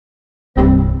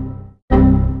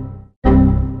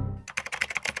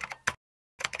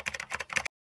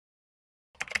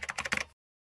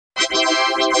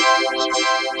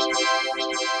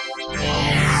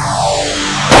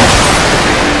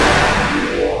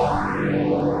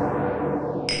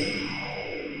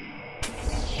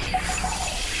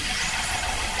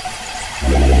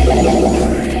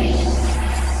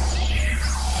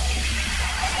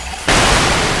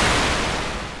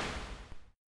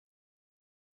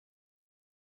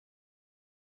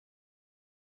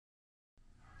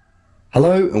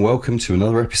Hello and welcome to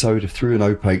another episode of Through an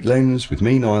Opaque Lens with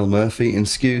me, Niall Murphy, and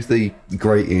excuse the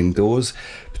great indoors.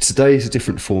 But today is a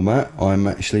different format. I'm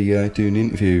actually doing an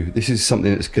interview. This is something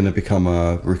that's going to become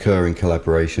a recurring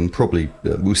collaboration. Probably,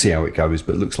 we'll see how it goes,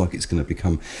 but it looks like it's going to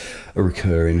become a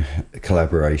recurring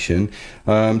collaboration.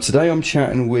 Today I'm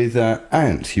chatting with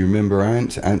Ant. You remember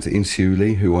Ant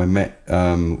Insuli, who I met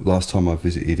last time I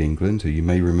visited England, who you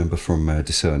may remember from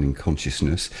Discerning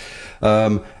Consciousness.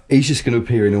 He's just going to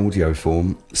appear in audio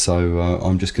form, so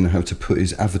I'm just going to have to put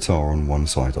his avatar on one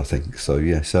side, I think. So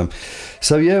yes,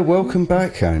 welcome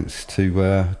back, Ant, to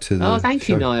the. Oh, thank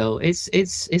show. you, Niall. It's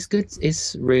good.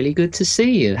 It's really good to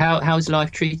see you. How's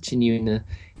life treating you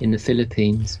in the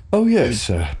Philippines? Oh yeah, it's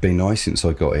been nice since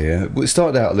I got here. Well, it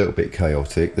started out a little bit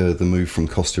chaotic. The move from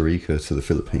Costa Rica to the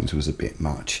Philippines was a bit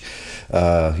much,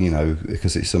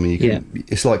 because it's something you can.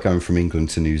 It's like going from England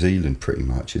to New Zealand, pretty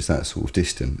much. It's that sort of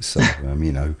distance. So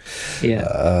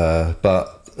Yeah.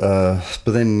 But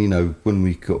then when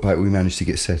we got back, we managed to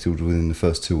get settled within the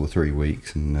first 2 or 3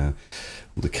 weeks, and all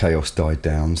the chaos died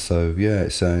down. So yeah,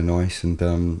 it's nice. And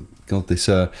God,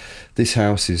 this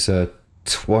house is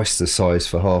twice the size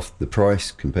for half the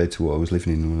price compared to what I was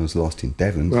living in when I was last in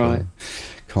Devon. Right. So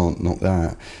can't knock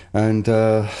that. And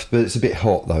but it's a bit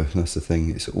hot though. That's the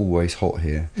thing. It's always hot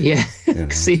here. Yeah.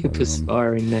 See you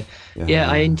perspiring there.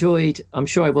 Yeah, I enjoyed. I'm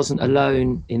sure I wasn't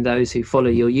alone in those who follow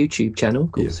your YouTube channel,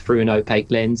 called Through an Opaque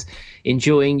Lens,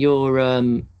 enjoying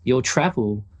your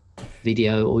travel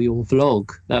video or your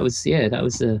vlog. That was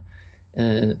a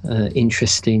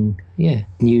interesting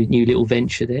new little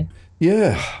venture there.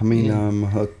 Yeah, I mean,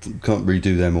 I can't really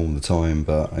do them all the time,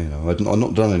 but I've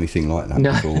not done anything like that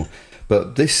before.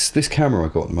 But this camera I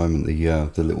got at the moment,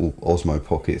 the little Osmo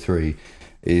Pocket 3,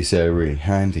 is really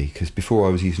handy, because before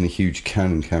I was using a huge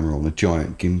Canon camera on a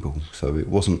giant gimbal, so it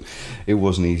wasn't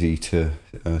easy to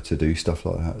do stuff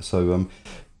like that. So I've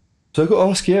got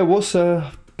to ask,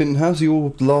 how's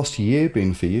your last year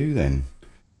been for you then?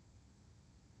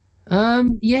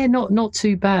 Not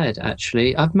too bad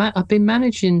actually. I've been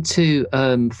managing to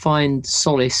find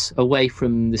solace away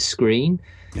from the screen,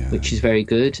 which is very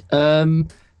good.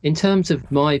 In terms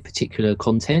of my particular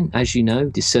content, as you know,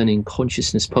 Discerning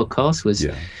Consciousness podcast was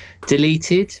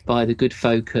deleted by the good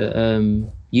folk at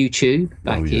YouTube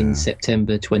back in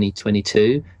September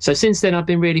 2022. So since then, I've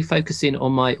been really focusing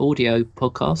on my audio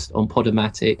podcast on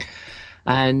Podomatic.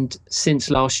 And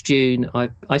since last June,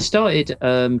 I started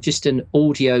just an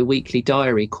audio weekly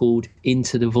diary called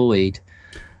Into the Void.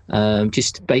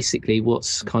 Just basically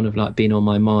what's kind of like been on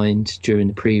my mind during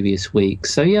the previous week.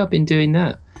 So yeah, I've been doing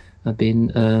that. I've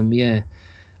been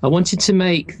I wanted to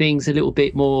make things a little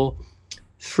bit more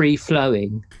free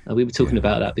flowing. We were talking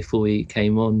about that before we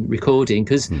came on recording,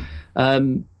 because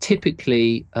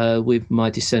typically with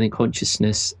my Discerning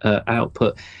Consciousness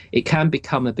output, it can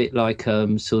become a bit like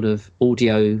sort of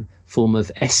audio form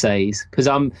of essays, because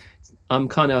I'm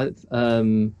kind of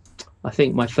I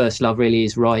think my first love really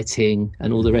is writing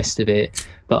and all the rest of it,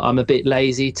 but I'm a bit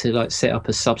lazy to like set up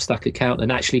a Substack account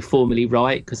and actually formally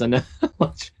write, because I know how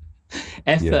much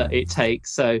effort it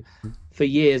takes. So for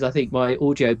years, I think my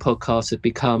audio podcasts have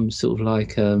become sort of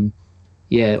like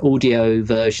audio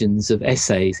versions of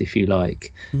essays, if you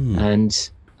like. And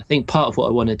I think part of what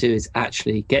I want to do is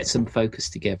actually get some focus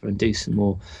together and do some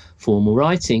more formal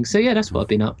writing. So yeah, that's what I've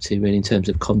been up to really in terms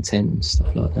of content and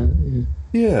stuff like that.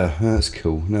 Yeah, that's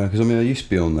cool. No, because I used to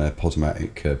be on there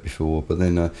Podomatic before, but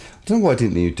then I don't know why I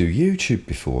didn't do YouTube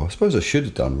before. I suppose I should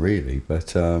have done really,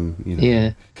 but I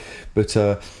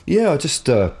just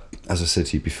as I said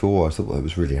to you before, I thought that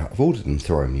was really out of order and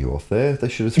throwing you off there. They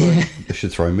should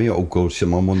have thrown me. Oh God,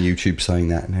 I'm on YouTube saying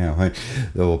that now. Hey?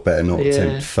 Oh, better not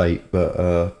tempt fate. But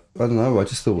I don't know. I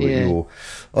just thought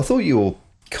that your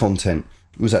content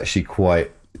was actually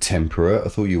quite temperate. I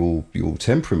thought your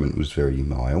temperament was very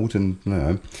mild, and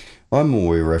I'm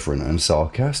more irreverent and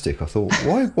sarcastic. I thought,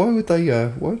 why would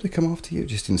they come after you? It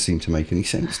just didn't seem to make any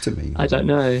sense to me. I don't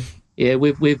know. Yeah,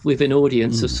 with an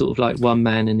audience of sort of like one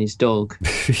man and his dog.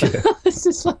 It's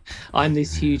just like, I'm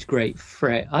this huge great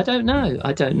threat. I don't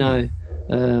know.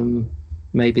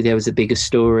 Maybe there was a bigger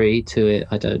story to it.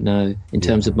 I don't know, in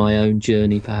terms of my own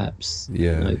journey, perhaps.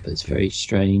 But it's very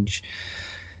strange.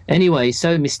 Anyway,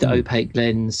 so Mr. Opaque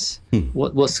Lens,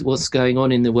 what's going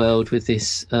on in the world with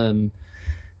this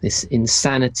this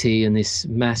insanity and this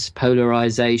mass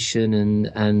polarization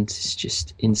and it's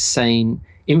just insane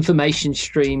information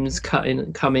streams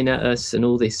coming at us and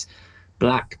all this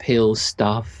black pill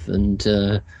stuff, and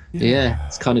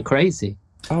it's kind of crazy.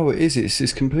 Oh, it is.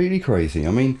 It's completely crazy.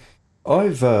 I mean,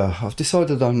 I've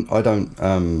decided I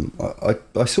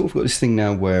sort of got this thing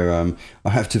now where I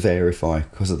have to verify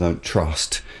because I don't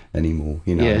trust anymore,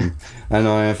 you know. Yeah. And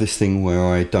I have this thing where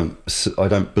I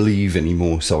don't believe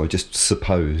anymore, so I just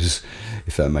suppose,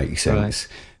 if that makes sense.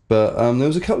 Right. But there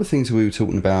was a couple of things we were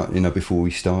talking about, you know, before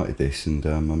we started this, and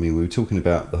I mean, we were talking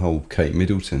about the whole Kate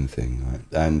Middleton thing, right?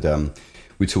 And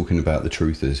we're talking about the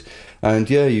truthers, and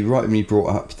yeah, you're right when you brought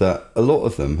up that a lot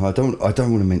of them. I don't want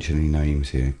to mention any names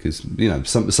here because, you know,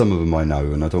 some of them I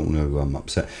know, and I don't want to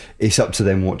upset. It's up to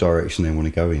them what direction they want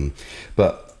to go in,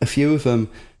 but a few of them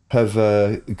have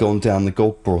gone down the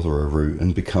Godbrother route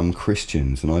and become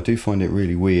Christians, and I do find it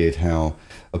really weird how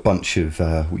a bunch of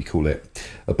a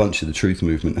bunch of the truth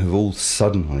movement have all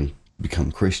suddenly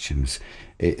become Christians.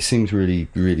 It seems really,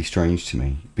 really strange to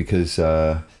me because,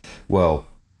 well,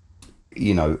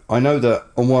 you know, I know that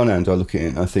on one hand I look at it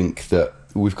and I think that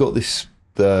we've got this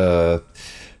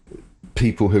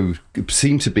people who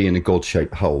seem to be in a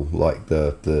God-shaped hole, like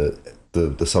the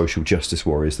social justice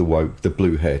warriors, the woke, the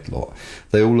blue haired lot.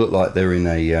 They all look like they're in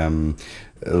a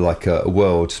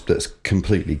world that's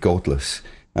completely godless.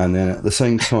 And then at the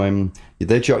same time,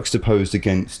 they're juxtaposed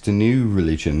against a new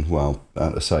religion. Well,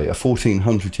 let's say a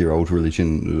 1400-year-old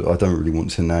religion. I don't really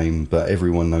want to name, but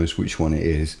everyone knows which one it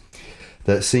is.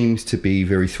 That seems to be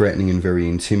very threatening and very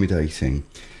intimidating.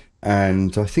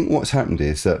 And I think what's happened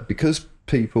is that because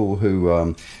people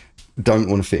who don't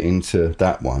want to fit into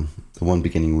that one, the one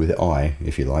beginning with I,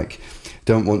 if you like,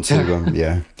 don't want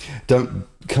to,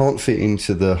 can't fit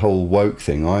into the whole woke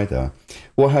thing either.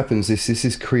 What happens is this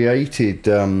has created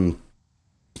a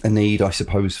need, I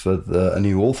suppose, for a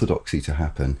new orthodoxy to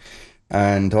happen.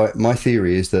 And my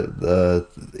theory is that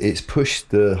it's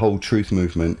pushed the whole truth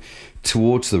movement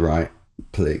towards the right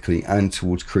politically and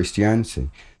towards Christianity.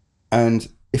 And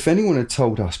if anyone had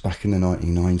told us back in the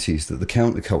 1990s that the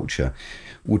counterculture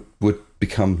would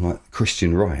become like the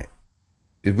Christian right,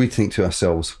 we'd think to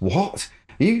ourselves, what?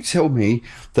 You tell me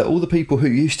that all the people who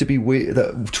used to be weird,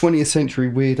 that 20th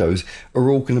century weirdos, are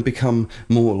all going to become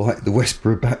more like the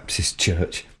Westboro Baptist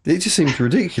Church? It just seems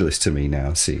ridiculous to me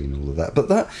now, seeing all of that. But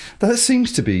that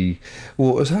seems to be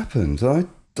what has happened. I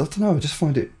don't know. I just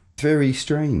find it very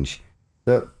strange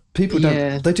that people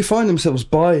they define themselves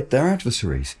by their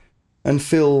adversaries and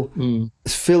fill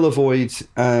a void,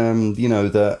 you know,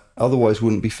 that otherwise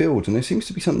wouldn't be filled. And there seems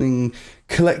to be something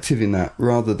collective in that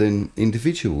rather than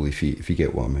individual, if you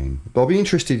get what I mean. But I'll be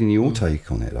interested in your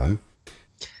take on it, though.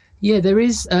 Yeah, there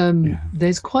is.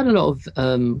 There's quite a lot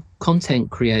of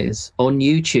content creators on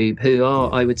YouTube who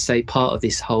are, I would say, part of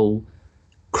this whole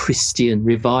Christian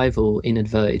revival in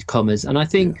inverted commas. And I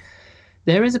think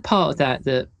there is a part of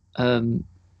that.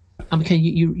 Okay,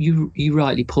 you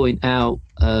rightly point out,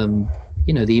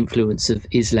 you know, the influence of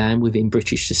Islam within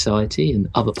British society and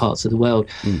other parts of the world.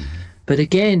 But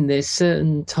again, there's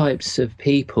certain types of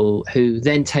people who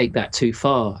then take that too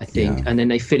far, I think, and then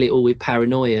they fill it all with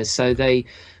paranoia. So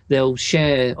they'll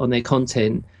share on their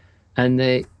content, and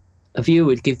a viewer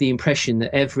would give the impression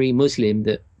that every Muslim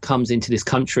that comes into this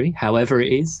country, however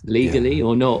it is, legally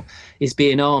or not, is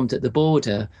being armed at the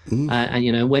border. And,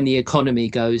 you know, when the economy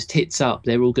goes tits up,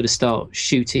 they're all going to start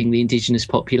shooting the indigenous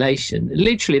population.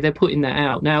 Literally, they're putting that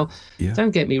out. Now,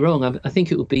 don't get me wrong, I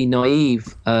think it would be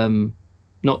naive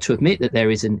not to admit that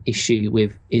there is an issue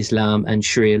with Islam and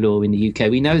Sharia law in the UK.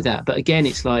 We know that. But again,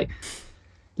 it's like,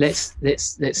 let's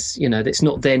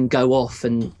not then go off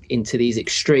and into these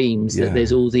extremes that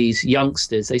there's all these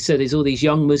youngsters. They said there's all these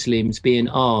young Muslims being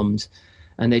armed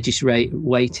and they're just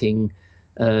waiting,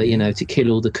 to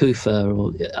kill all the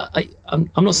kuffar. I'm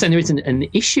not saying there isn't an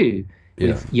issue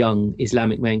with young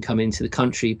Islamic men coming into the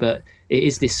country, but it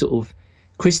is this sort of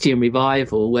Christian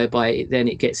revival whereby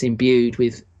it gets imbued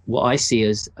with what I see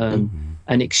as an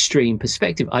extreme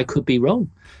perspective. I could be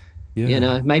wrong. You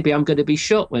know, maybe I'm going to be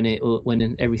shot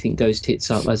when everything goes tits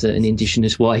up as an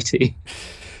indigenous whitey.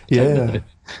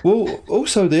 Well,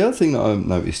 also the other thing that I've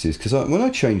noticed is because when I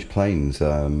changed planes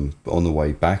on the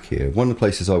way back here, one of the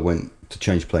places I went to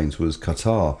change planes was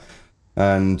Qatar,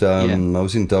 and I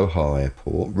was in Doha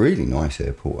airport, really nice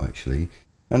airport actually,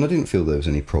 and I didn't feel there was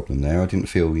any problem there. I didn't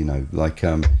feel, you know, like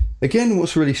again,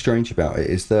 what's really strange about it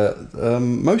is that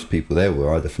most people there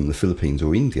were either from the Philippines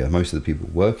or India. Most of the people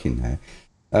working there.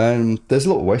 And there's a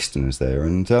lot of Westerners there,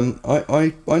 and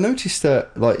I noticed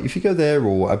that, like, if you go there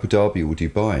or Abu Dhabi or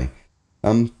Dubai,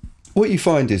 what you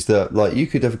find is that, like, you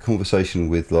could have a conversation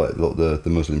with, like, a lot of the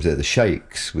Muslims there, the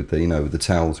sheikhs with the, you know, with the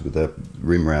towels with the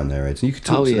rim around their heads, and you could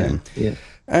talk to them,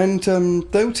 and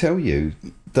they'll tell you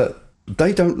that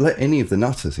they don't let any of the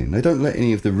nutters in. They don't let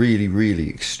any of the really, really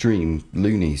extreme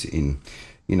loonies in,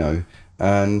 you know.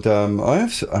 And I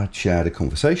have actually had a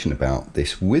conversation about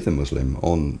this with a Muslim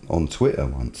on Twitter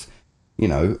once,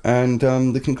 and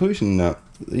the conclusion that,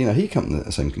 he came to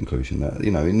the same conclusion that,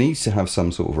 it needs to have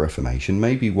some sort of reformation.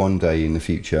 Maybe one day in the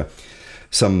future,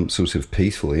 some sort of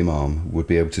peaceful imam would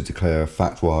be able to declare a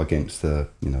fatwa against the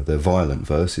violent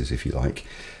verses, if you like.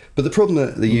 But the problem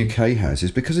that the UK has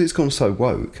is because it's gone so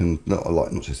woke, and not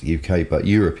just the UK, but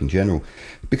Europe in general,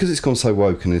 because it's gone so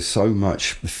woke and there's so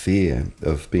much fear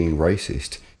of being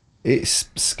racist, it's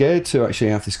scared to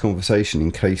actually have this conversation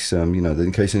in case,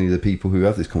 in case any of the people who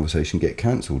have this conversation get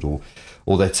cancelled, or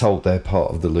they're told they're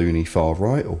part of the loony far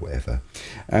right or whatever.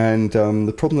 And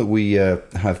the problem that we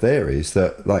have there is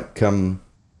that, the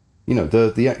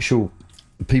actual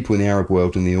people in the Arab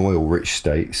world and the oil-rich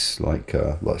states, like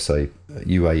say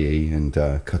UAE and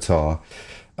Qatar,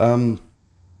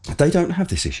 they don't have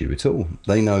this issue at all.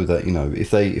 They know that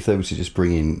if they were to just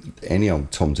bring in any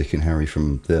old Tom, Dick, and Harry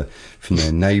from their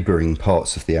neighbouring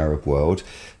parts of the Arab world,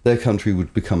 their country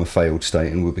would become a failed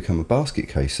state and would become a basket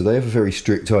case. So they have a very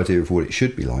strict idea of what it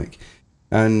should be like.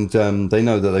 And they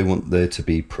know that they want there to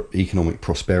be economic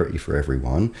prosperity for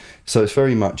everyone. So it's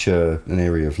very much an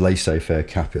area of laissez-faire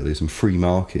capitalism, free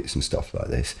markets and stuff like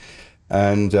this.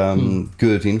 And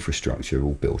good infrastructure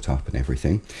all built up and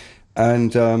everything.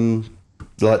 And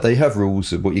they have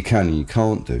rules of what you can and you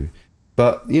can't do.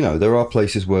 But, there are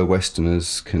places where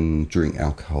Westerners can drink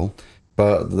alcohol.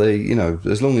 But they,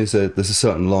 as long as there's a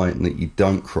certain line that you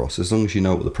don't cross, as long as you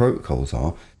know what the protocols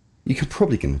are, you can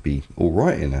probably going to be all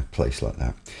right in a place like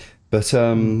that. But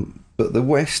the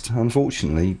West,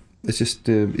 unfortunately, is just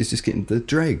getting the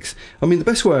dregs. I mean, the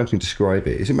best way I can describe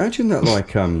it is, imagine that,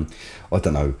 I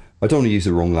don't know, I don't want to use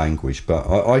the wrong language, but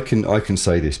I can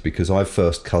say this because I have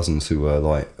first cousins who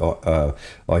are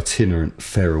itinerant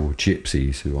feral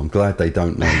gypsies, who I'm glad they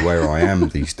don't know where I am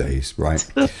these days, right?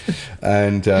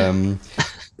 And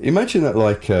imagine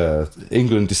that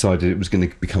England decided it was going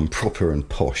to become proper and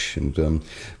posh, and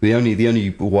the only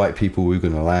white people we were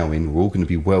going to allow in were all going to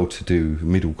be well-to-do,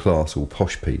 middle-class or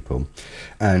posh people,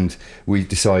 and we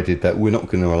decided that we're not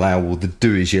going to allow all the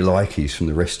do-as-you-likeys from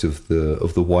the rest of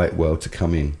the white world to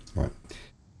come in, right?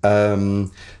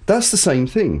 That's the same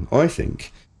thing, I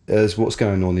think, as what's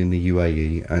going on in the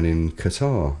UAE and in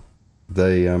Qatar.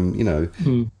 They,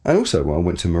 and also when I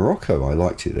went to Morocco, I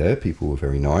liked it there. People were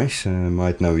very nice. I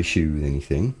had no issue with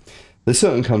anything. There's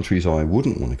certain countries I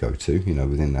wouldn't want to go to,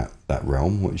 within that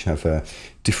realm, which have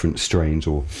different strains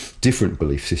or different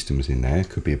belief systems in there.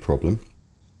 Could be a problem.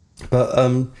 But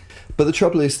the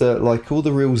trouble is that, all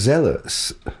the real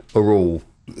zealots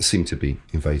seem to be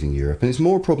invading Europe. And it's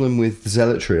more a problem with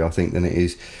zealotry, I think, than it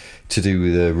is to do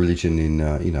with religion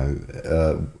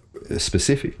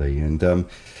specifically. And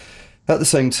at the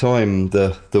same time,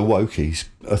 the wokies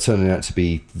are turning out to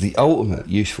be the ultimate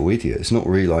useful idiots, not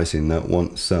realising that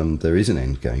once there is an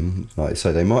end game, like I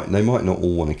say, they might not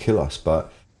all want to kill us,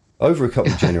 but over a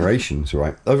couple of generations,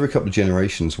 right? Over a couple of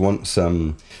generations, once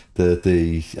the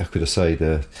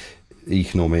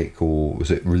economic, or was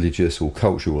it religious or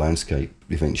cultural landscape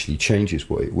eventually changes,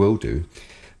 what it will do,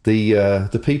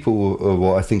 the people, or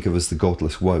what I think of as the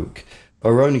godless woke,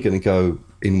 are only going to go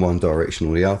in one direction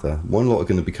or the other. One lot are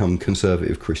going to become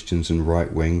conservative Christians and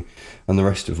right-wing, and the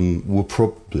rest of them will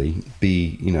probably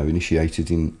be,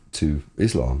 initiated into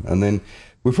Islam. And then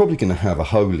we're probably going to have a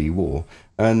holy war.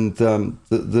 And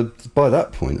by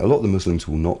that point, a lot of the Muslims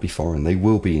will not be foreign. They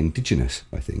will be indigenous,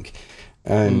 I think.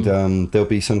 And there'll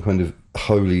be some kind of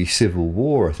holy civil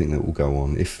war, I think, that will go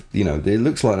on. If, it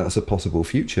looks like that's a possible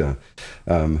future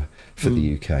for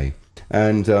the UK.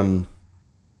 And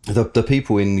the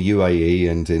people in UAE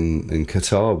and in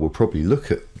Qatar will probably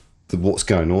look at what's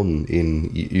going on in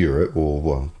Europe,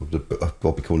 or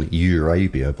I'll be calling it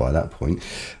Eurabia by that point,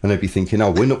 and they'd be thinking,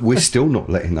 "Oh, we're still not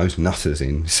letting those nutters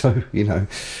in." So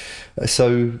but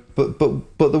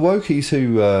the wokies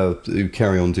who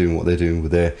carry on doing what they're doing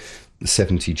with their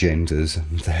 70 genders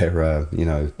and their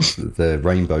their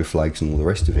rainbow flags and all the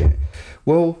rest of it,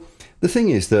 well, the thing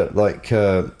is that,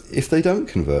 if they don't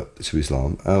convert to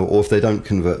Islam, or if they don't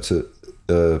convert to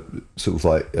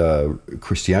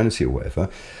Christianity or whatever,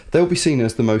 they'll be seen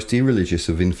as the most irreligious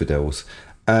of infidels.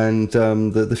 And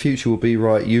the future will be,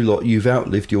 right, you lot, you've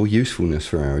outlived your usefulness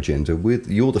for our agenda.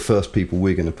 You're the first people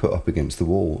we're going to put up against the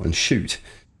wall and shoot.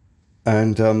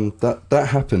 And that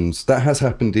happens. That has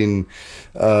happened in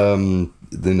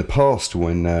the past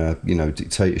when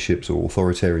dictatorships or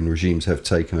authoritarian regimes have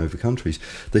taken over countries.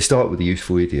 They start with the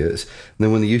useful idiots, and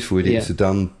then when the useful idiots are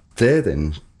done, they're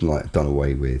then like done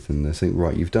away with, and they think,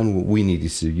 right, you've done what we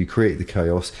needed to do. You create the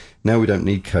chaos. Now we don't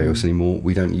need chaos anymore.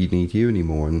 We don't need you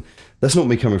anymore. And that's not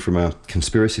me coming from a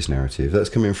conspiracist narrative. That's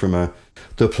coming from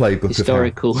the playbook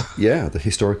historical. The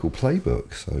historical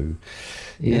playbook. So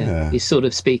you're sort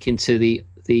of speaking to the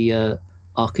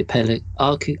archipelago.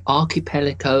 I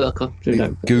can't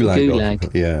remember.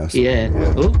 Gulag.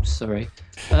 Yeah. Oops, sorry.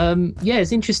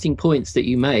 It's interesting points that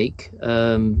you make,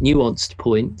 nuanced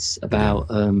points about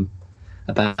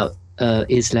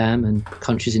Islam and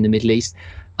countries in the Middle East.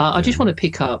 I just want to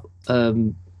pick up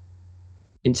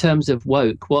in terms of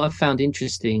woke. What I've found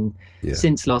interesting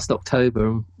since last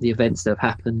October, the events that have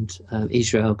happened,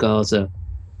 Israel, Gaza.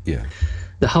 Yeah.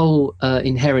 The whole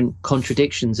inherent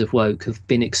contradictions of woke have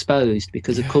been exposed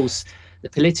because, of course, the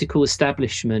political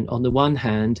establishment, on the one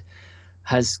hand,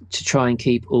 has to try and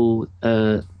keep all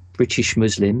British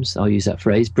Muslims, I'll use that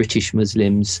phrase, British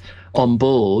Muslims on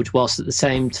board, whilst at the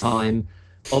same time,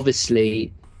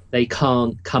 obviously, they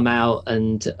can't come out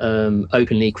and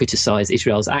openly criticise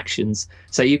Israel's actions.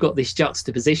 So you've got this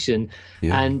juxtaposition,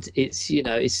 and it's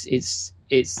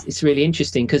really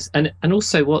interesting because, and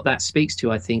also what that speaks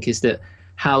to, I think, is that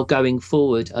how going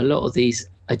forward a lot of these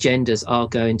agendas are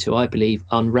going to, I believe,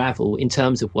 unravel in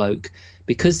terms of woke,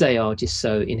 because they are just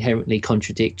so inherently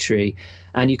contradictory,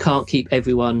 and you can't keep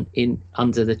everyone in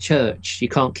under the church. You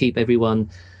can't keep everyone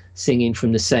singing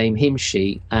from the same hymn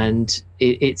sheet, and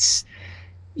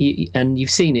and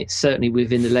you've seen it certainly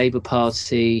within the Labour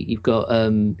Party. You've got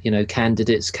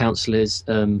candidates, councillors,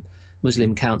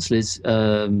 Muslim councillors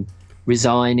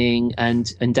resigning,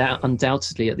 and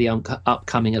undoubtedly at the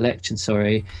upcoming election,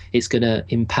 it's going to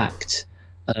impact.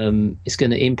 It's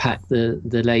going to impact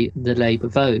the Labour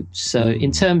vote. So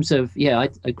in terms of, I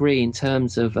agree. In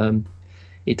terms of,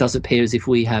 it does appear as if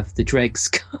we have the dregs,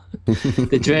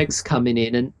 the dregs coming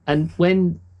in, and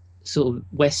when sort of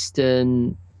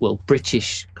Western,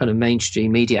 British kind of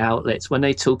mainstream media outlets, when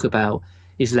they talk about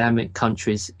Islamic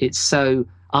countries, it's so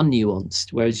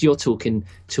unnuanced. Whereas you're talking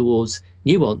towards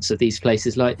nuance of these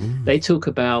places, like they talk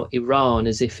about Iran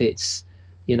as if it's,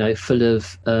 full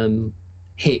of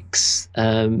hicks,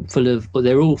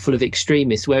 they're all full of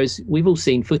extremists, whereas we've all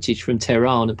seen footage from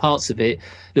Tehran, and parts of it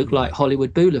look like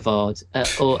Hollywood Boulevard.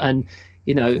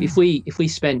 If we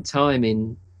spent time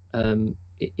in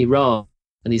Iran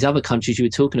and these other countries you were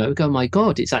talking about, we go, oh my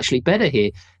God, it's actually better here.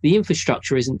 The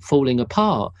infrastructure isn't falling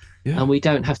apart, and we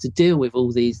don't have to deal with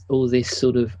all this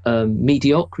sort of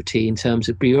mediocrity in terms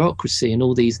of bureaucracy and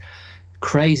all these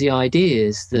crazy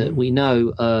ideas that we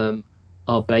know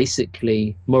are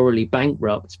basically morally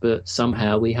bankrupt, but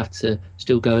somehow we have to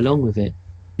still go along with it.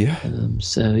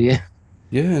 It's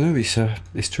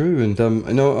true. And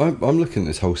I'm looking at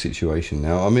this whole situation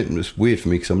now. I mean, it's weird for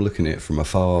me because I'm looking at it from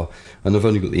afar, and I've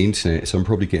only got the internet, so I'm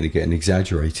probably going to get an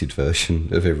exaggerated version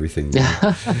of everything,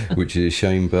 which is a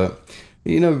shame. But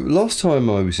last time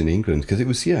I was in England, because it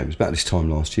was about this time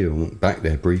last year, I went back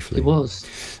there briefly. It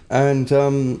was,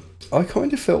 and I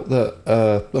kind of felt that,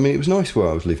 it was nice where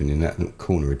I was living in that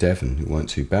corner of Devon. It weren't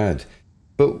too bad.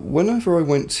 But whenever I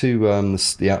went to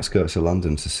the outskirts of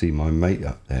London to see my mate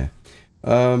up there,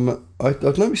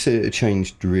 I've noticed that it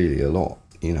changed really a lot,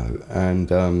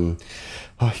 and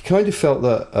I kind of felt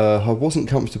that I wasn't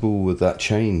comfortable with that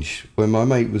change, when my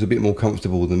mate was a bit more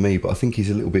comfortable than me, but I think he's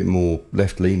a little bit more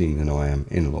left-leaning than I am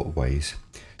in a lot of ways.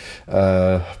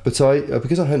 But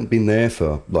because I hadn't been there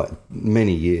for like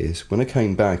many years, when I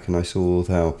came back and I saw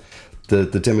how the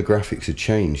demographics had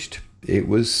changed, it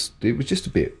was just a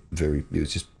bit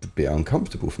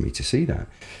uncomfortable for me to see that,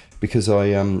 because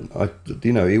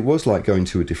it was like going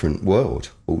to a different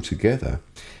world altogether.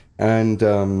 And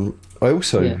I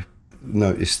also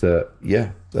noticed that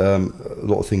a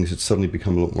lot of things had suddenly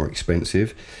become a lot more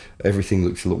expensive. Everything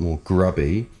looks a lot more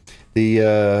grubby.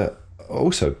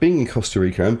 Also, being in Costa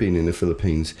Rica and being in the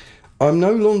Philippines, I'm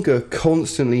no longer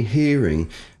constantly hearing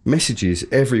messages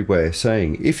everywhere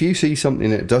saying, if you see something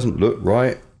that doesn't look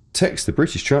right, text the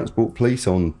British Transport Police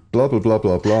on blah, blah, blah,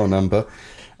 blah, blah number.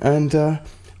 And I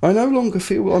no longer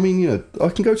feel, I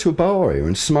can go to a bar here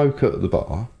and smoke at the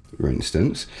bar, for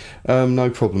instance, no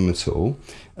problem at all.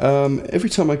 Every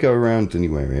time I go around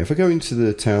anywhere here, if I go into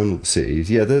the town or the cities,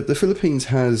 the Philippines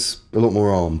has a lot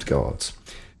more armed guards.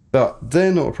 But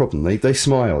they're not a problem. They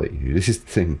smile at you. This is the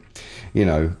thing,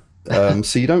 so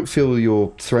you don't feel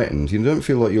you're threatened. You don't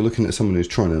feel like you're looking at someone who's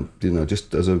trying to,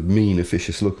 just as a mean,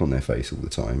 officious look on their face all the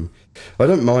time. I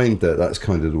don't mind that that's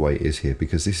kind of the way it is here,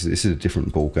 because this is a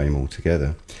different ball game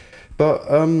altogether. But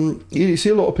you see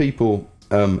a lot of people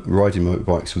riding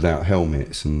motorbikes without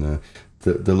helmets, and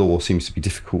the law seems to be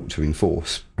difficult to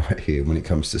enforce right here when it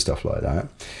comes to stuff like that.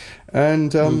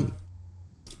 And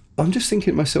I'm just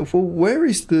thinking to myself, well, where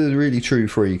is the really true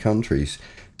free countries?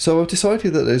 So I've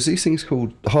decided that there's these things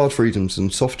called hard freedoms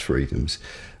and soft freedoms.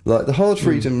 Like the hard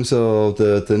freedoms are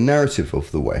the narrative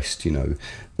of the West, you know,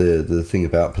 the thing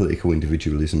about political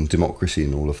individualism, democracy,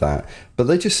 and all of that. But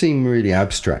they just seem really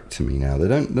abstract to me now. They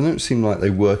don't seem like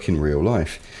they work in real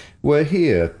life. Where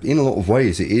here, in a lot of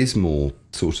ways, it is more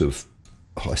sort of,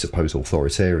 I suppose,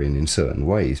 authoritarian in certain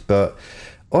ways. But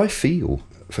I feel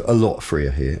a lot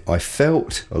freer here. I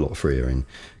felt a lot freer in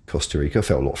Costa Rica. I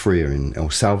felt a lot freer in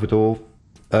El Salvador.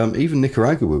 Even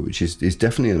Nicaragua, which is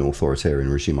definitely an authoritarian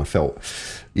regime, I felt,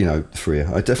 you know, freer.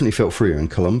 I definitely felt freer in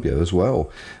Colombia as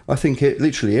well. I think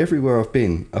literally everywhere I've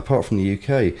been, apart from the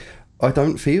UK, I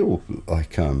don't feel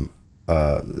like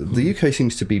the UK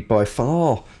seems to be by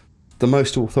far the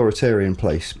most authoritarian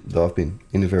place that I've been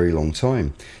in a very long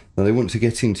time. Now, they want to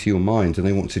get into your mind and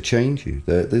they want to change you.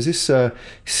 There's this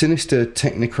sinister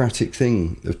technocratic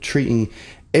thing of treating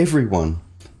everyone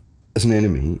as an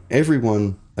enemy,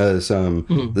 everyone as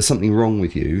there's something wrong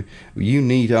with you. You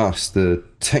need us, the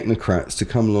technocrats, to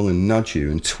come along and nudge you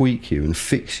and tweak you and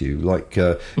fix you like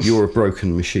you're a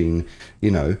broken machine, you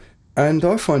know. And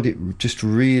I find it just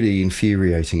really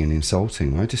infuriating and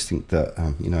insulting. I just think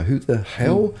that, you know, who the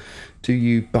hell do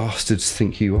you bastards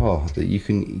think you are, that you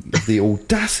can have the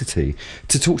audacity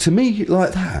to talk to me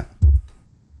like that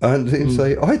and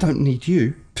say, I don't need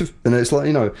you. And it's like,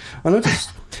 you know, and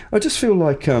I just feel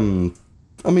like, I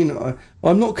mean,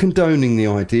 I'm not condoning the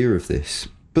idea of this,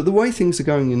 but the way things are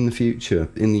going in the future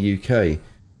in the UK,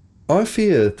 I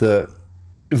fear that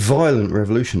violent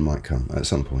revolution might come at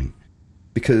some point,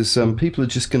 because people are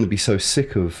just going to be so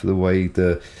sick of the way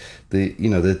the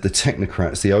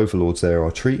technocrats, the overlords there,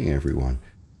 are treating everyone.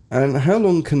 And how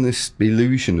long can this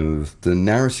illusion of the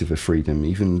narrative of freedom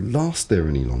even last there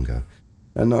any longer?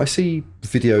 And I see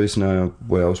videos now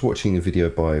where I was watching a video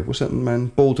by, what's that man,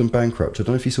 Bald and Bankrupt. I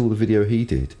don't know if you saw the video he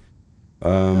did. I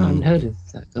haven't heard of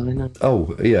that guy, no.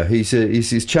 Oh, yeah,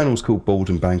 his channel's called Bald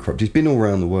and Bankrupt. He's been all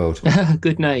around the world.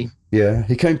 Good name. Yeah,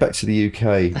 he came back to the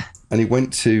UK and he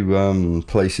went to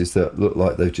places that look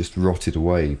like they've just rotted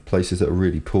away, places that are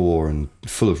really poor and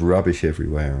full of rubbish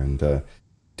everywhere and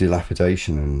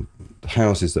dilapidation and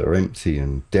houses that are empty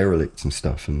and derelict and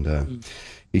stuff. And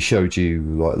he showed you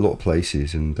like a lot of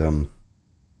places, and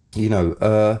you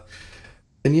know,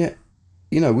 and yet,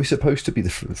 you know, we're supposed to be the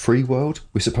free world.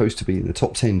 We're supposed to be in the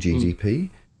top 10 GDP.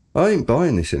 I ain't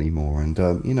buying this anymore, and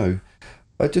you know,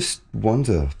 I just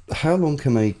wonder how long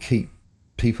can they keep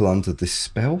people under this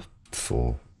spell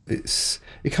for? It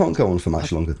can't go on for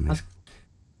much longer than this.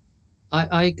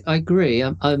 I agree.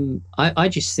 I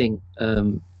just think,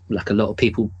 like a lot of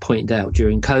people pointed out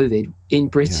during COVID, in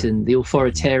Britain, the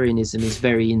authoritarianism is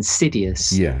very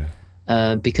insidious. Yeah.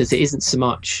 Because it isn't so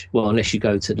much, well, unless you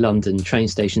go to London train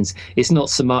stations, it's not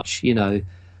so much, you know,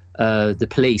 the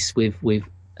police with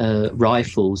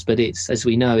rifles, but it's, as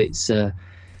we know,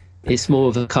 it's more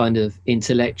of a kind of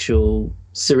intellectual,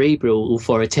 cerebral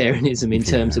authoritarianism in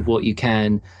terms of what you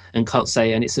can and can't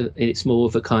say, and it's more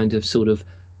of a kind of sort of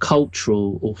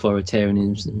cultural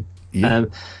authoritarianism. Yeah.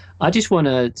 I just want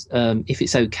to, if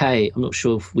it's okay, I'm not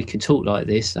sure if we can talk like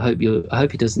this. I hope your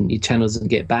channel doesn't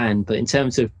get banned. But in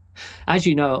terms of, as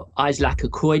you know, I's like a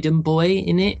Croydon boy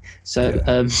in it. So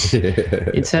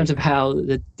in terms of how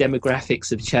the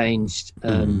demographics have changed,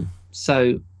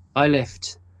 so I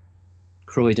left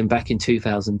Croydon back in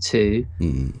 2002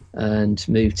 and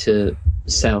moved to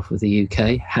south of the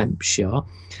UK, Hampshire.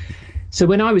 So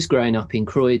when I was growing up in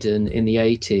Croydon in the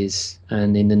 80s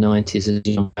and in the 90s,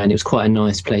 and it was quite a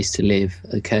nice place to live,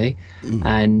 okay?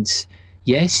 And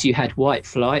yes, you had white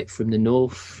flight from the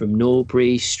north, from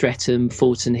Norbury, Streatham,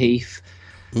 Fulton Heath,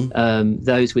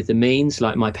 those with the means,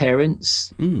 like my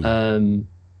parents.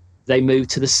 They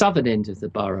moved to the southern end of the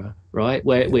borough, right,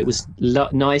 where it was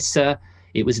nicer,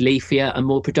 it was leafier and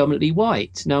more predominantly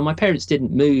white. Now, my parents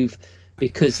didn't move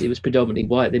because it was predominantly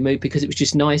white. They moved because it was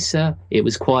just nicer, it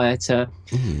was quieter.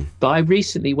 But I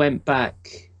recently went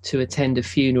back to attend a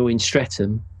funeral in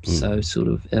Streatham, so sort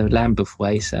of Lambeth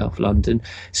Way, South London.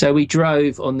 So we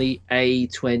drove on the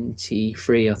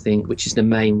A23, I think, which is the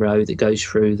main road that goes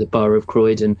through the borough of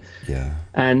Croydon. Yeah.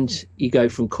 And you go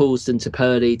from Coulsdon to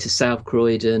Purley to South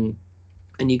Croydon,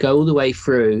 and you go all the way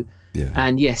through. Yeah.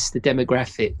 And yes, the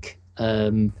demographic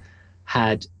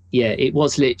had... Yeah, it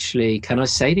was literally, can I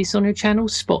say this on your channel?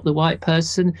 Spot the white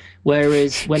person.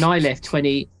 Whereas when I left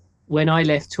 20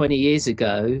 years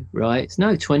ago, right?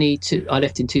 No, 22. I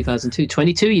left in 2002.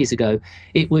 22 years ago,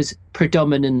 it was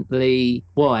predominantly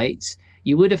white.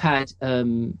 You would have had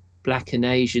Black and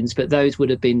Asians, but those would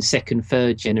have been second,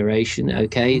 third generation,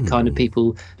 okay, kind of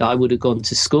people that I would have gone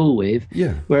to school with.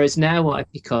 Yeah. Whereas now what I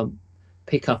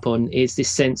pick up on is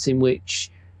this sense in which,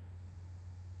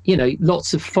 you know,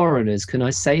 lots of foreigners. Can I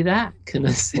say that? Can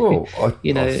I say, well,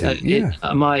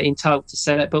 am I entitled to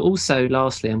say that? But also,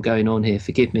 lastly, I'm going on here,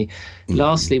 forgive me.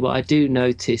 Lastly, what I do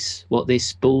notice, what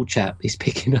this ball chap is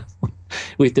picking up on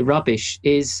with the rubbish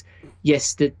is,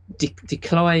 yes, the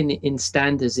decline in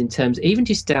standards in terms, even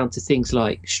just down to things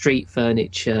like street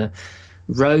furniture,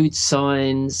 road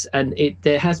signs, and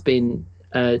there has been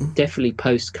definitely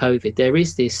post-COVID,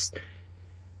 there's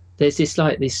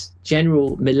this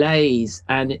general malaise,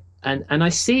 and I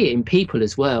see it in people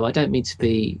as well. I don't mean to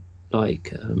be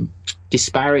like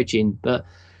disparaging, but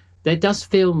there does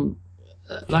feel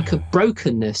like a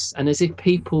brokenness, and as if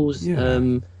people's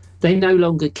they no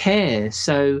longer care.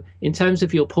 So in terms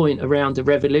of your point around the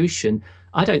revolution,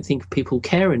 I don't think people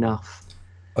care enough.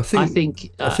 I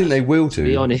think they will do. To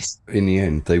be honest, in the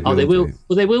end, they will. They will. Do.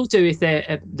 Well, they will do if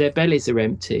their bellies are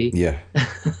empty. Yeah.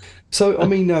 So I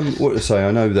mean, what to say?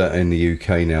 I know that in the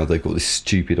UK now they've got this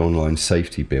stupid online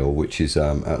safety bill, which is,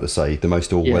 how to say, the most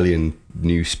Orwellian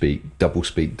newspeak,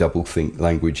 doublethink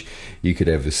language you could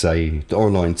ever say. The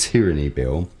online tyranny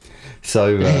bill.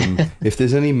 So if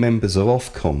there's any members of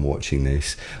Ofcom watching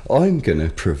this, I'm going to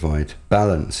provide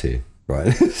balance here,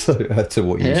 right? So to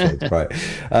what you said, right?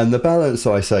 And the balance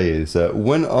I say is that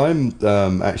when I'm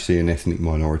actually an ethnic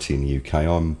minority in the UK,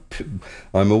 I'm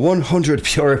a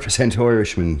 100%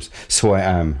 Irishman, so I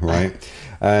am, right?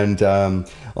 And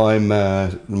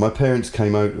my parents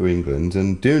came over to England,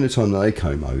 and during the time that they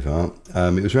came over,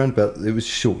 it was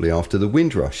shortly after the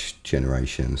Windrush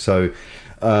generation. So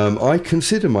I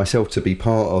consider myself to be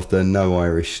part of the no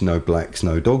Irish, no blacks,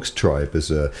 no dogs tribe. As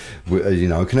you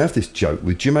know, I can have this joke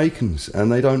with Jamaicans,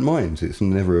 and they don't mind. It's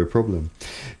never a problem.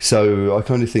 So I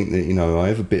kind of think that, you know, I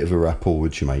have a bit of a rapport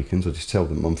with Jamaicans. I just tell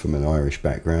them I'm from an Irish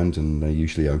background, and they're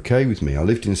usually okay with me. I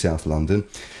lived in South London,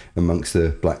 amongst the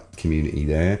black community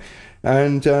there.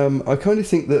 And I kind of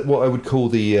think that what I would call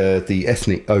the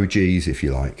ethnic OGs, if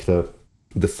you like,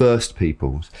 the first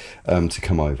peoples to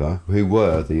come over, who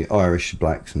were the Irish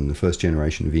blacks and the first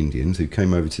generation of Indians who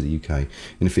came over to the UK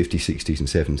in the 50s, 60s and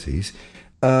 70s,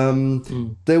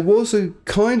 there was a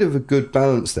kind of a good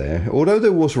balance there. Although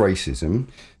there was racism,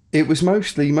 it was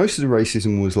most of the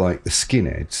racism was like the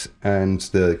skinheads and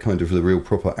the kind of the real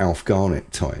proper Alf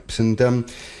Garnett types. And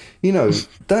you know,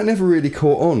 that never really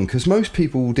caught on because most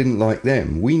people didn't like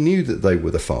them. We knew that they were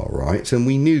the far right, and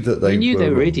we knew that they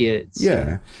were idiots.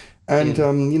 Yeah. And,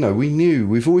 you know,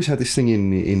 we've always had this thing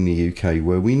in the UK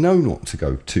where we know not to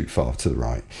go too far to the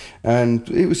right. And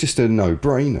it was just a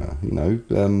no-brainer, you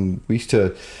know. We used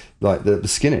to, like, the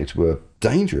skinheads were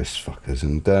dangerous fuckers.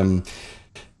 And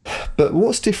but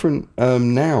what's different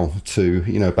now to,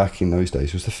 you know, back in those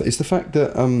days is the fact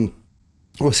that,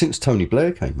 well, since Tony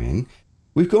Blair came in,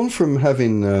 we've gone from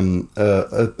having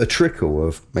a trickle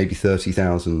of maybe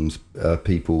 30,000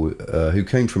 people who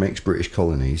came from ex-British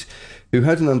colonies who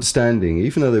had an understanding,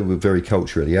 even though they were very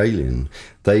culturally alien,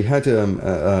 they had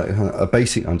a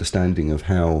basic understanding of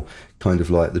how kind of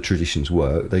like the traditions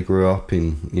work. They grew up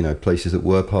in, you know, places that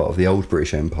were part of the old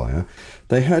British Empire.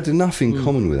 They had enough in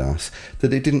common with us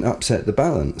that it didn't upset the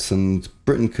balance, and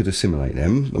Britain could assimilate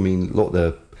them. I mean, a lot of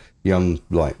the young,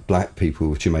 like, black people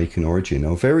of Jamaican origin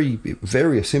are very,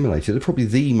 very assimilated. They're probably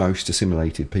the most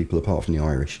assimilated people apart from the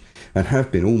Irish, and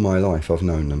have been all my life. I've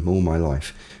known them all my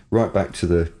life, right back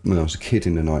to when I was a kid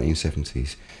in the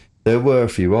 1970s. There were a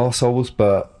few arseholes,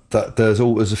 but there's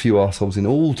a few arseholes in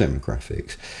all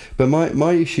demographics. But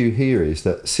my issue here is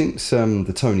that since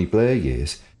the Tony Blair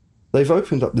years, they've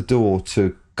opened up the door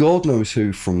to God knows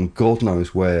who from God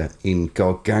knows where in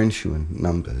gargantuan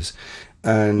numbers.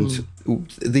 And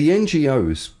the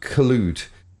NGOs collude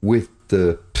with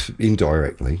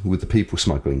indirectly with the people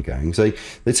smuggling gangs. They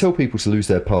tell people to lose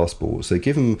their passports. They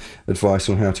give them advice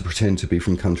on how to pretend to be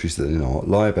from countries that they're not,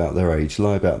 lie about their age,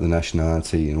 lie about their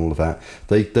nationality and all of that.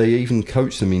 They even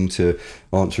coach them into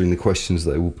answering the questions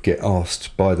that they will get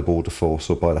asked by the Border Force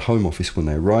or by the Home Office when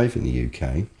they arrive in the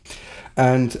UK.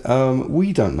 And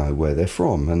we don't know where they're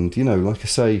from. And, you know, like I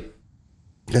say,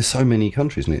 there's so many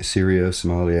countries in it: Syria,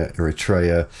 Somalia,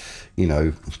 Eritrea, you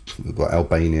know,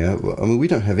 Albania. I mean, we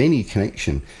don't have any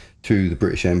connection to the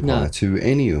British Empire, to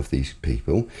any of these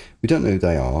people. We don't know who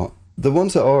they are. The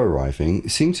ones that are arriving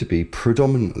seem to be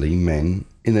predominantly men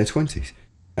in their 20s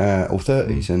or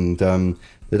 30s, and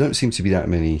there don't seem to be that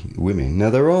many women.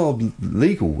 Now, there are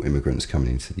legal immigrants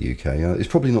coming into the UK. It's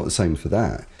probably not the same for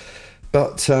that.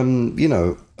 But, you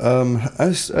know,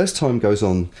 as time goes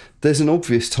on, there's an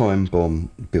obvious time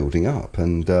bomb building up.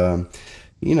 And,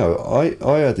 you know,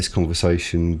 I had this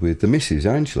conversation with the Mrs.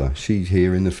 Angela. She's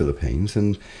here in the Philippines,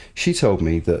 and she told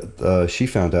me that she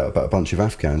found out about a bunch of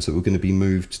Afghans that were going to be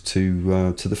moved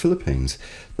to the Philippines,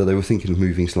 that they were thinking of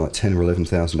moving to like 10 or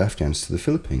 11,000 Afghans to the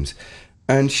Philippines.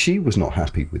 And she was not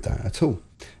happy with that at all.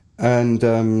 And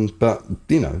but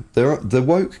you know, the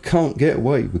woke can't get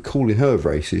away with calling her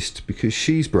racist because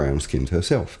she's brown-skinned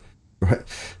herself, right?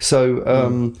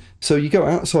 So so you go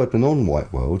outside the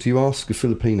non-white world. You ask the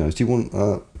Filipinos, "Do you want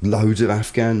loads of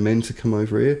Afghan men to come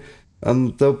over here?"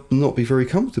 And they'll not be very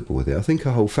comfortable with it. I think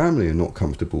her whole family are not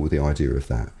comfortable with the idea of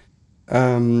that.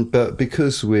 But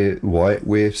because we're white,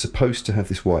 we're supposed to have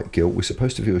this white guilt. We're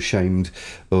supposed to feel ashamed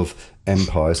of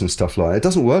empires and stuff like that. It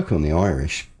doesn't work on the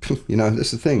Irish. You know,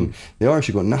 that's the thing. The Irish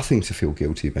have got nothing to feel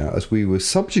guilty about, as we were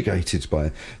subjugated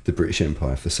by the British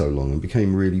Empire for so long and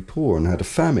became really poor and had a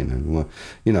famine, and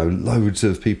you know, loads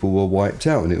of people were wiped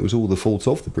out, and it was all the fault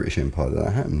of the British Empire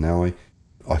that happened. Now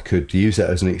I could use that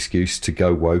as an excuse to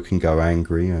go woke and go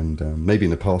angry, and maybe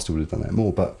in the past I would have done that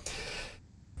more,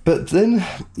 But then,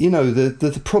 you know,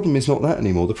 the problem is not that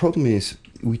anymore. The problem is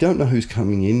we don't know who's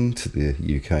coming into the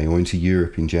UK or into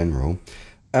Europe in general.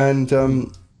 And,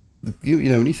 you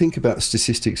know, when you think about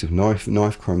statistics of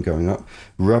knife crime going up,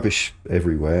 rubbish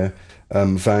everywhere,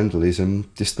 vandalism,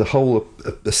 just the whole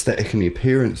aesthetic and the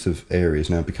appearance of areas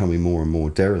now becoming more and more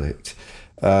derelict,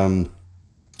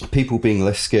 people being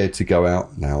less scared to go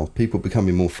out now, people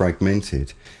becoming more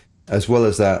fragmented. As well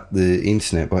as that, the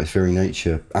internet, by its very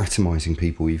nature, atomising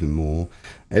people even more.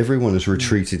 Everyone has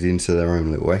retreated into their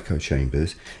own little echo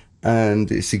chambers,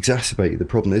 and it's exacerbated the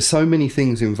problem. There's so many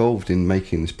things involved in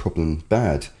making this problem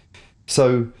bad.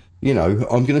 So, you know,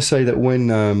 I'm going to say that when,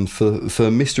 for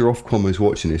Mr. Ofcom who's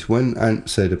watching this, when Ant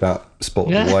said about spot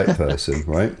the white person,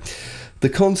 right, the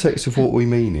context of what we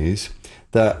mean is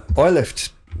that I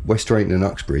left West Drayton and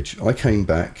Uxbridge. I came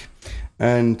back,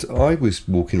 and I was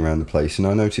walking around the place, and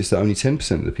I noticed that only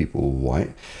 10% of the people were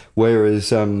white,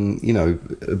 whereas, you know,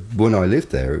 when I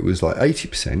lived there, it was like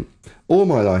 80%. All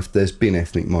my life, there's been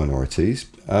ethnic minorities,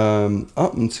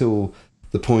 up until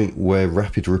the point where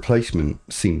rapid replacement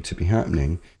seemed to be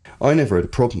happening. I never had a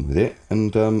problem with it,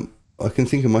 and I can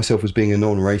think of myself as being a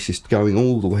non-racist going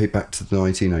all the way back to the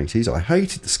 1980s. I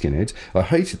hated the skinheads, I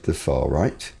hated the far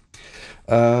right.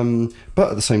 But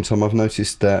at the same time, I've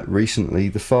noticed that recently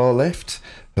the far left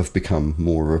have become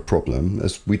more of a problem,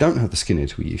 as we don't have the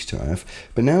skinheads we used to have.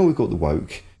 But now we've got the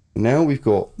woke, now we've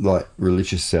got like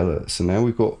religious zealots, and now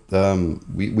we've got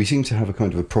we seem to have a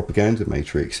kind of a propaganda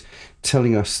matrix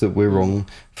telling us that we're wrong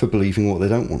for believing what they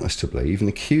don't want us to believe, and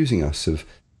accusing us of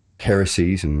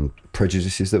heresies and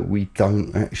prejudices that we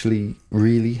don't actually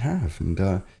really have.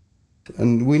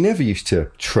 And we never used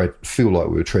to feel like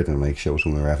we were treading on eggshells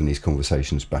when we were having these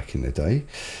conversations back in the day.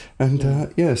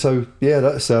 And yeah, so yeah,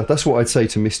 that's what I'd say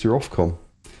to Mr. Ofcom.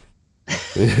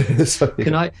 So, yeah.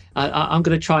 Can I'm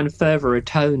going to try and further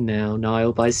atone now,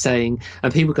 Niall, by saying,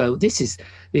 and people go, this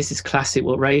is classic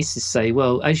what racists say.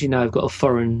 Well, as you know, I've got a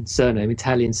foreign surname,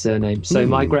 Italian surname. So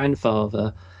my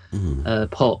grandfather,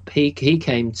 Pop, he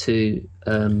came to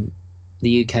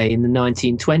the UK in the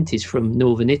 1920s from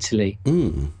northern Italy.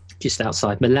 Just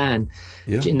outside Milan,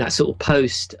 in that sort of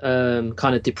post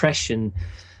kind of depression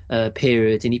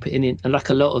period, and he put in, like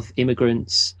a lot of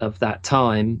immigrants of that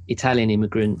time, Italian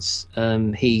immigrants,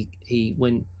 he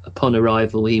went upon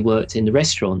arrival, he worked in the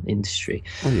restaurant industry,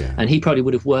 and he probably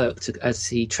would have worked as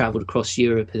he travelled across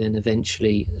Europe and then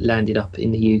eventually landed up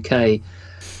in the UK.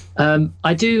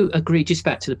 I do agree, just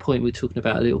back to the point we were talking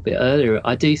about a little bit earlier,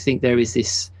 I do think there's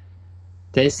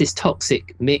this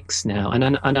toxic mix now,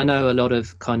 and I know a lot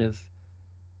of kind of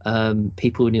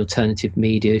people in the alternative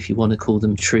media, if you want to call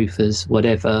them truthers,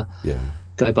 whatever,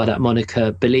 go by that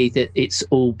moniker, believe that it's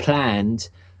all planned.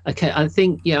 Okay, I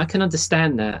think, I can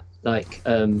understand that, like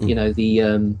you know,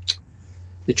 the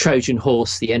Trojan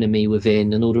horse, the enemy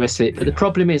within, and all the rest of it. But the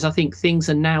problem is, I think things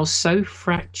are now so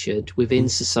fractured within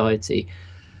society.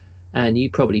 And you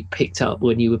probably picked up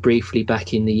when you were briefly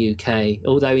back in the UK,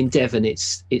 although in Devon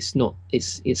it's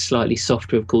slightly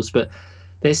softer, of course. But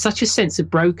there's such a sense of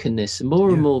brokenness, and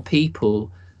more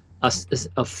people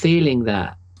are feeling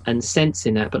that and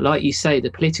sensing that. But like you say,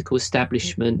 the political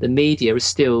establishment, the media are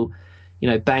still,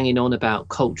 banging on about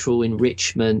cultural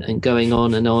enrichment and going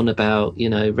on and on about,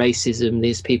 racism.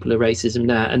 These people are racism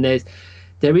now, and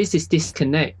there is this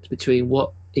disconnect between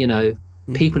what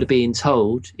people are being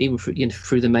told, even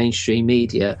through the mainstream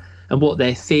media, and what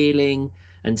they're feeling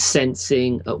and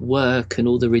sensing at work, and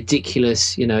all the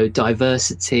ridiculous,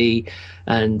 diversity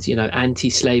and,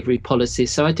 anti-slavery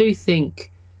policies. So I do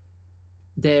think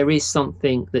there is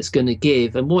something that's going to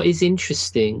give. And what is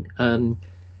interesting,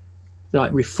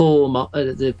 like reform,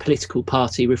 the political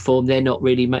party reform, they're not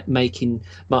really making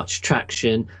much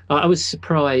traction. I was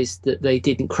surprised that they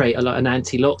didn't create like an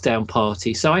anti-lockdown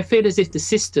party. So I feel as if the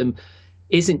system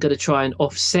isn't going to try and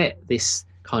offset this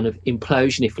kind of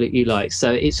implosion, if you like.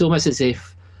 So it's almost as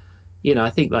if, you know, I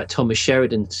think like Thomas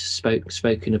Sheridan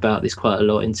spoken about this quite a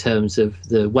lot in terms of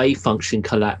the wave function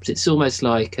collapse. It's almost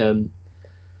like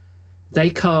they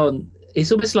can't. It's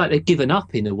almost like they've given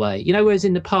up in a way, you know. Whereas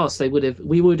in the past, we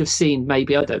would have seen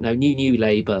maybe, I don't know, New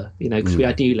Labour, you know, because we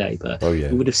had New Labour. Oh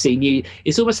yeah. We would have seen new.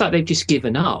 It's almost like they've just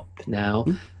given up now,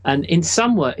 and in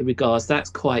some regards, that's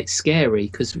quite scary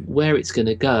because where it's going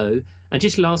to go. And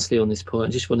just lastly on this point,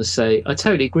 I just want to say I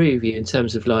totally agree with you in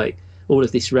terms of like all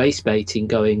of this race baiting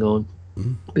going on,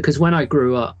 because when I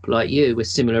grew up, like you, we're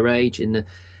similar age in the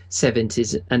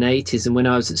 70s and 80s, and when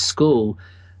I was at school.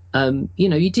 You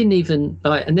know, you didn't even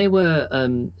like, and there were,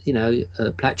 you know,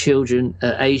 black children,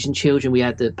 Asian children. We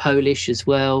had the Polish as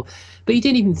well, but you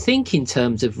didn't even think in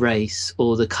terms of race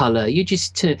or the colour. You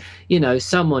just, you know, if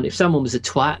someone was a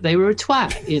twat, they were a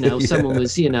twat. You know, someone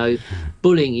was, you know,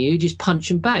 bullying you, just punch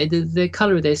them back. The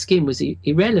colour of their skin was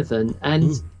irrelevant,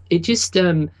 and it just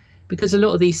because a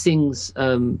lot of these things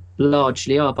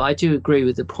largely are. But I do agree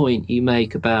with the point you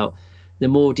make about the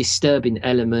more disturbing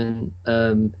element.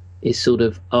 Is sort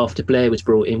of after Blair was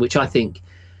brought in, which I think,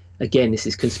 again, this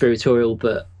is conspiratorial,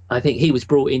 but I think he was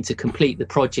brought in to complete the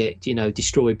project, you know,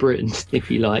 destroy Britain, if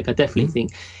you like. I definitely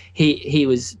think he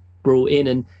was brought in,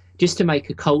 and just to make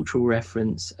a cultural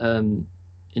reference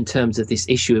in terms of this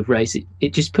issue of race,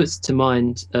 it just puts to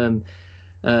mind.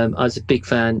 I was a big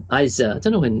fan. I don't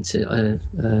know when to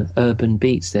urban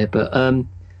beats there, but I'm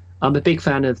a big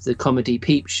fan of the comedy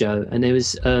Peep Show, and there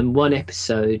was one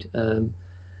episode.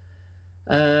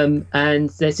 And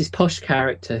there's this posh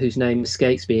character whose name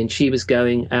escapes me, and she was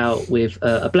going out with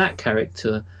a black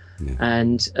character,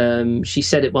 and she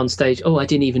said at one stage, "Oh, I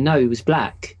didn't even know he was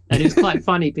black," and it was quite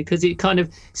funny because it kind of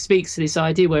speaks to this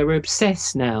idea where we're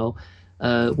obsessed now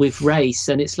with race,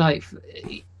 and it's like,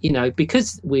 you know,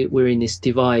 because we're in this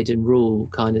divide and rule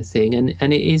kind of thing,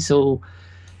 and it is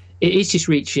just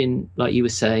reaching, like you were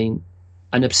saying,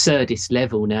 an absurdist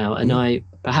level now, and I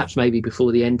perhaps maybe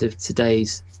before the end of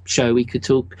today's show we could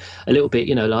talk a little bit,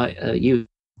 you know, like you,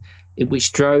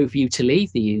 which drove you to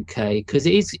leave the UK, because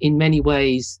it is in many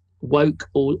ways woke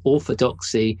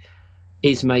orthodoxy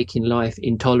is making life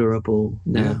intolerable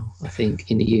now. I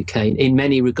think in the UK in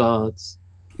many regards.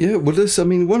 Yeah, well, I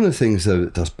mean, one of the things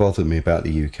that does bother me about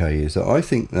the UK is that I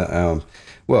think that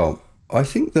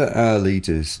our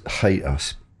leaders hate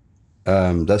us.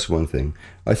 That's one thing.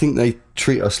 I think they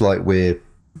treat us like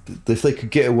if they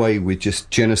could get away with just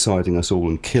genociding us all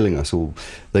and killing us all,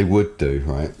 they would do,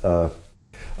 right?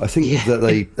 I think that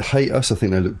they hate us. I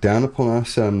think they look down upon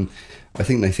us. I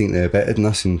think they think they're better than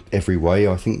us in every way.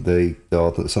 I think they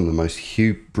are some of the most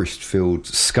hubris-filled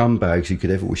scumbags you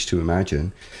could ever wish to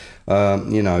imagine.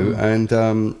 You know, and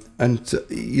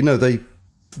you know,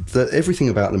 that everything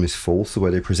about them is false. The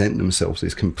way they present themselves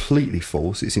is completely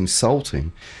false. It's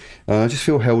insulting. I just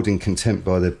feel held in contempt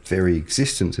by the very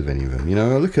existence of any of them. You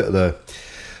know, I look at I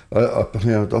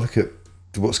look at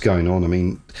what's going on. I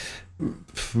mean,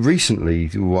 recently,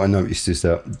 what I noticed is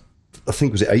that I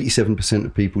think was it 87%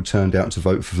 of people turned out to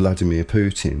vote for Vladimir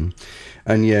Putin,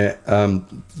 and yet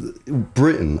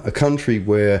Britain, a country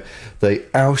where they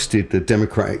ousted the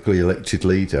democratically elected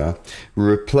leader,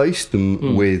 replaced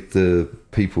them with the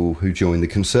people who joined the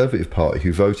Conservative Party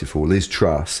who voted for Liz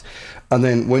Truss. And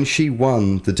then when she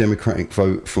won the Democratic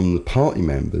vote from the party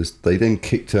members, they then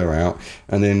kicked her out,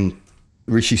 and then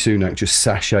Rishi Sunak just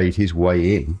sashayed his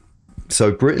way in.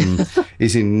 So Britain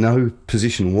is in no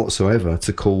position whatsoever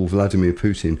to call Vladimir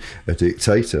Putin a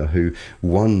dictator who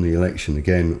won the election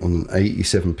again on an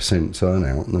 87%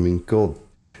 turnout. I mean, God,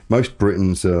 most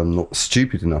Britons are not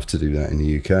stupid enough to do that in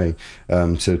the UK,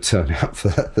 to turn out for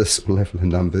that sort of level of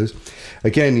numbers.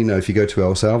 Again, you know, if you go to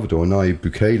El Salvador, Nayib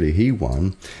Bukele, he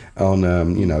won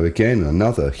on, you know, again,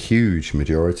 another huge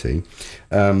majority.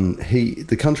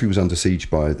 The country was under siege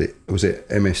by was it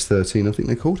MS-13, I think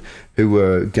they're called, who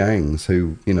were gangs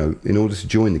who, you know, in order to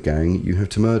join the gang, you have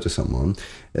to murder someone.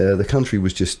 The country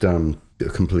was just a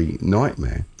complete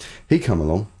nightmare. He come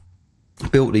along,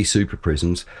 built these super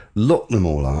prisons, locked them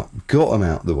all up, got them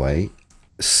out of the way,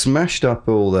 smashed up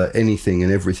all anything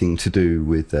and everything to do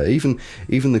with even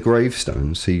the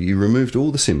gravestones. He removed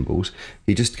all the symbols.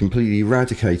 He just completely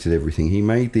eradicated everything. He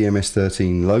made the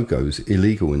MS-13 logos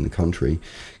illegal in the country.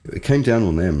 It came down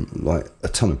on them like a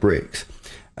ton of bricks,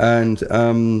 and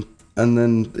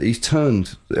then he's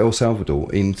turned El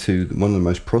Salvador into one of the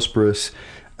most prosperous,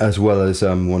 as well as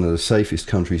one of the safest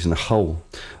countries in the whole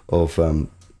of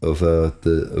of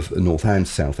North and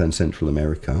South and Central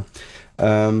America.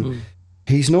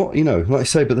 He's not, like I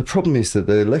say, but the problem is that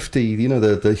the lefty,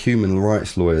 the human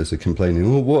rights lawyers are complaining,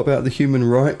 well, what about the human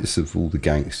rights of all the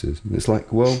gangsters? And it's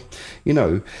like, well,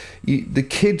 the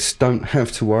kids don't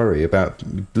have to worry about,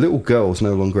 little girls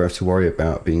no longer have to worry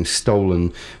about being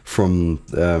stolen from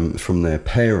their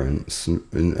parents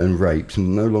and raped,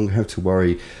 and no longer have to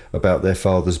worry about their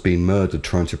fathers being murdered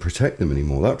trying to protect them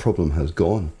anymore. That problem has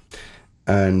gone.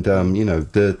 And,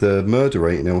 the murder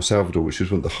rate in El Salvador, which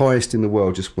was one of the highest in the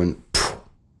world, just went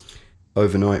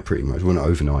overnight pretty much. Well, not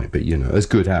overnight, but, as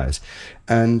good as.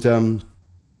 And,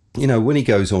 when he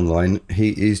goes online,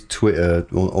 he is Twitter,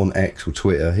 on X or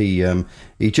Twitter, he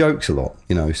jokes a lot,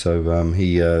 so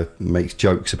he makes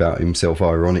jokes about himself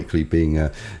ironically being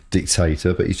a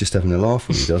dictator, but he's just having a laugh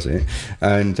when he does it.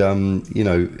 And,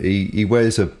 he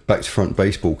wears a back-to-front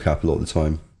baseball cap a lot of the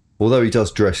time. Although he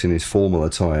does dress in his formal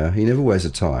attire, he never wears a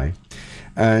tie.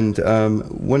 And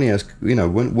when he has,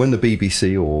 when the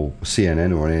BBC or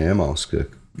CNN or AM ask,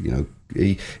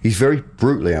 he's very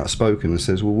brutally outspoken and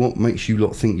says, well, what makes you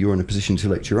lot think you're in a position to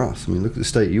lecture us? I mean, look at the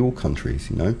state of your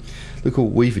countries, Look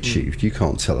what we've achieved. You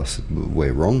can't tell us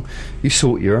we're wrong. You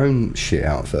sort your own shit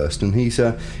out first. And he's,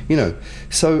 so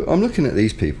I'm looking at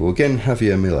these people. Again,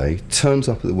 Javier Milei turns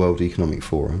up at the World Economic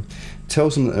Forum,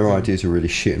 tells them that their ideas are really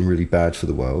shit and really bad for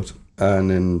the world, and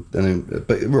then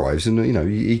but arrives, and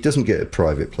he doesn't get a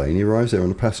private plane. He arrives there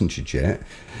on a passenger jet,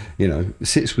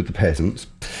 sits with the peasants,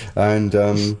 and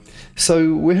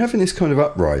so we're having this kind of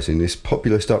uprising, this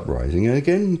populist uprising. And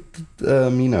again,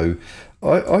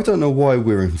 I don't know why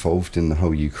we're involved in the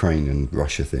whole Ukraine and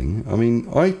Russia thing. I mean,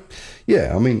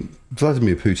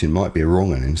 Vladimir Putin might be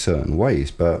wrong in certain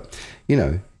ways, but he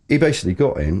basically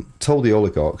got in, told the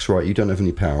oligarchs, right, you don't have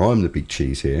any power, I'm the big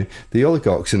cheese here. The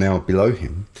oligarchs are now below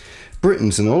him.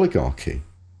 Britain's an oligarchy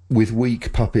with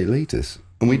weak puppet leaders.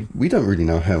 And we don't really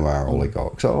know how our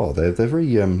oligarchs are. They're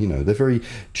very, they're very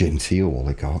genteel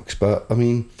oligarchs. But, I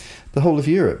mean, the whole of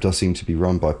Europe does seem to be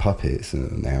run by puppets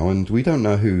now, and we don't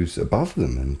know who's above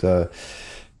them. And,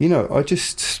 I'm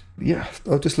just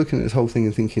looking at this whole thing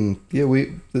and thinking,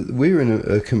 we're in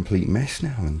a complete mess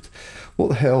now. And what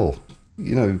the hell?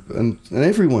 And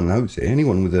everyone knows it.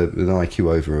 Anyone with an IQ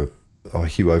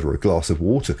over a glass of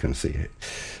water can see it,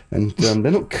 and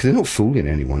they're not fooling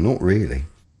anyone, not really,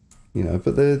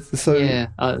 But they're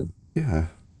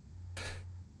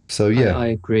so I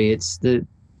agree. It's the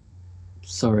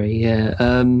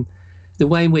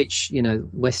way in which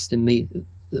Western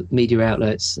media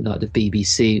outlets like the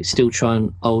BBC still try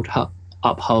and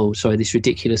uphold this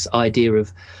ridiculous idea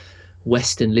of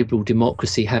Western liberal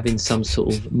democracy having some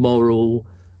sort of moral,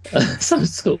 some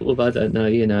sort of, I don't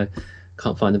know,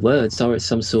 can't find the words, or it's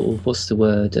some sort of, what's the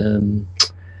word,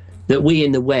 that we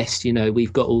in the West,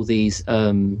 we've got all these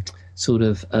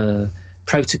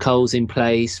protocols in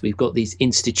place, we've got these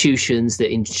institutions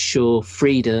that ensure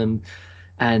freedom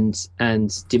and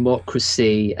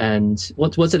democracy, and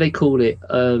what do they call it?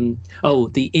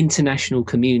 The international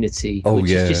community,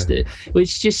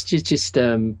 which just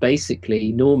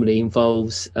basically normally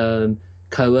involves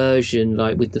coercion,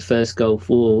 like with the first Gulf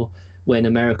War, when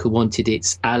America wanted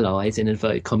its allies, in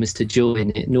inverted commas, to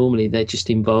join it. Normally they're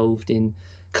just involved in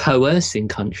coercing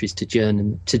countries to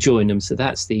join them. So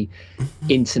that's the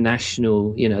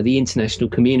international, the international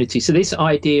community. So this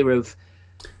idea of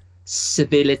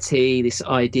civility, this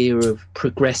idea of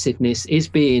progressiveness is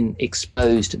being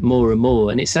exposed more and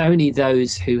more, and it's only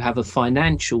those who have a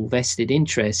financial vested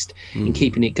interest in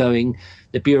keeping it going,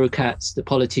 the bureaucrats, the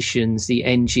politicians, the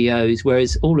NGOs,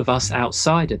 whereas all of us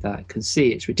outside of that can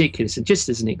see it's ridiculous. And just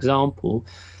as an example,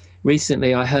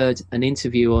 recently I heard an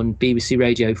interview on BBC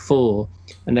Radio 4,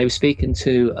 and they were speaking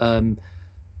to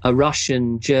a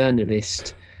Russian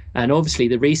journalist, and obviously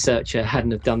the researcher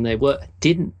hadn't done their work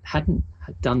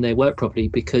properly,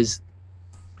 because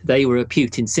they were a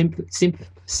Putin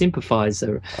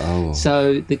sympathizer.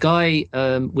 So the guy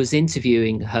was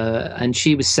interviewing her, and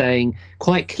she was saying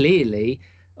quite clearly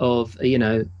of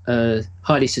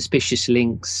highly suspicious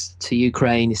links to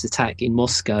Ukraine, this attack in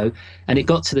Moscow, and it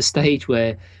got to the stage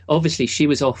where obviously she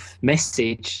was off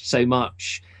message so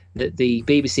much that the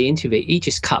BBC interview, he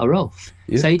just cut her off.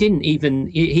 So he didn't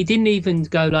even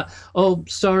go like, oh,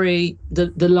 sorry,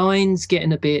 the line's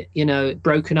getting a bit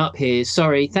broken up here,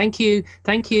 sorry, thank you.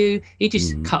 He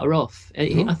just cut her off.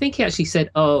 I think he actually said,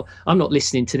 oh, I'm not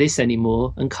listening to this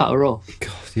anymore, and cut her off.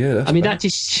 God, that's bad. That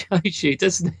just shows you,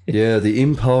 doesn't it? Yeah, the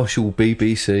impartial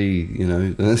BBC,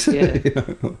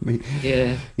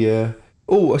 Yeah.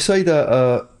 Oh, I say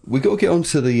that we got to get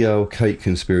onto the Kate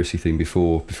conspiracy thing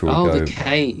before we go. Oh, the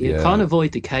Kate. You can't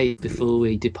avoid the Kate before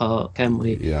we depart, can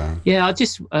we? Yeah. Yeah, I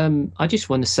just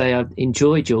want to say I've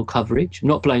enjoyed your coverage. I'm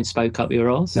not blowing smoke up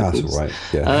your arse. No, that's all right.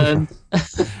 Yeah.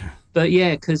 But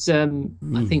yeah, because I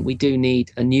think we do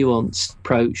need a nuanced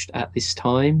approach at this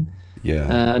time.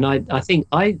 Yeah. And I think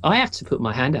I have to put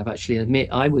my hand up, actually, and admit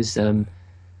I was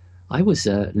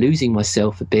losing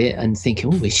myself a bit and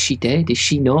thinking, oh, is she dead? Is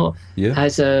she not? Yeah.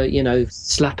 Has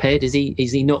Slaphead,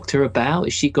 is he knocked her about?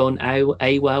 Has she gone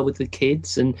AWOL with the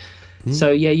kids? And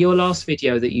so, yeah, your last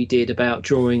video that you did about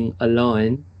drawing a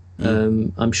line,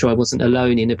 I'm sure I wasn't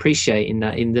alone in appreciating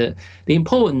that, in the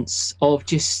importance of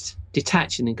just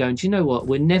detaching and going, do you know what,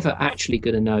 we're never actually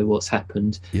going to know what's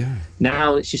happened. Yeah.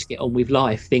 Now let's just get on with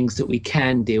life, things that we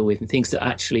can deal with and things that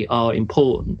actually are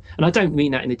important. And I don't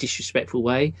mean that in a disrespectful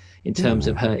way in terms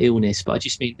of her illness, but I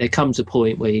just mean there comes a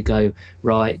point where you go,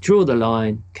 right, draw the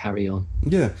line, carry on.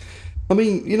 Yeah. I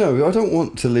mean, you know, I don't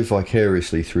want to live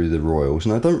vicariously through the royals,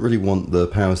 and I don't really want the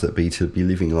powers that be to be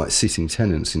living like sitting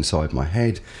tenants inside my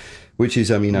head, which is,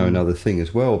 another thing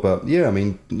as well. But yeah, I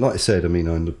mean, like I said,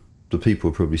 the people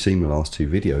have probably seen my last two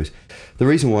videos. The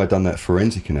reason why I'd done that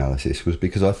forensic analysis was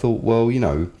because I thought, well, you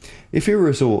know, if you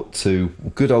resort to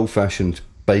good old-fashioned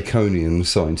Baconian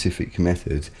scientific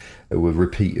method with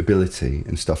repeatability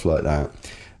and stuff like that,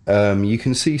 you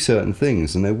can see certain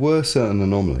things, and there were certain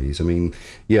anomalies. I mean,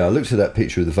 yeah, I looked at that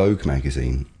picture of the Vogue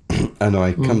magazine, and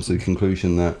I come to the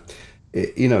conclusion that,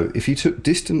 you know, if you took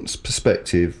distance,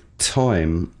 perspective,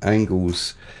 time,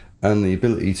 angles, and the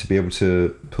ability to be able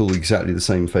to pull exactly the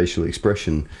same facial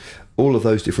expression, all of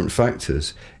those different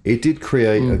factors, it did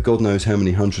create a God knows how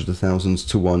many hundreds of thousands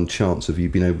to one chance of you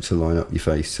being able to line up your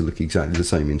face to look exactly the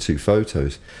same in two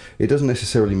photos. It doesn't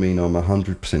necessarily mean I'm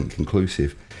 100%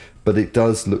 conclusive, but it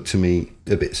does look to me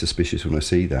a bit suspicious when I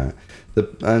see that. The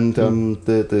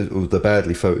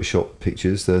badly photoshopped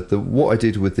pictures, what I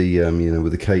did with the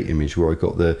with the Kate image, where I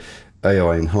got the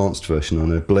AI enhanced version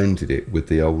and I blended it with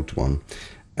the old one.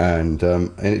 And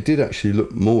it did actually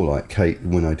look more like Kate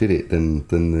when I did it than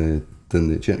the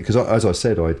because as I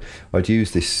said, I'd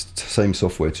used this same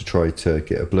software to try to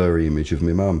get a blurry image of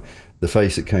my mum. The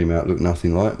face that came out looked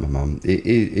nothing like my mum.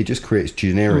 It just creates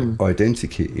generic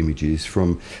identikit images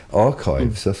from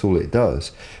archives. That's all it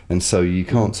does, and so you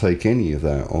can't take any of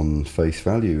that on face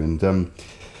value. And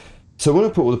so when I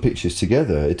put all the pictures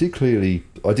together, I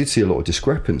did see a lot of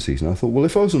discrepancies, and I thought, well,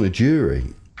 if I was on a jury,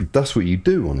 that's what you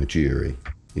do on a jury.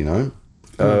 You know,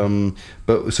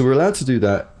 but so we're allowed to do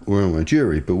that. We're on a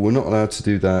jury, but we're not allowed to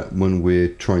do that when we're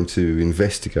trying to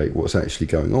investigate what's actually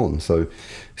going on. So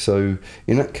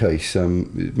in that case,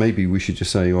 maybe we should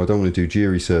just say, I don't want to do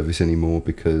jury service anymore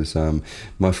because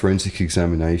my forensic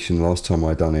examination last time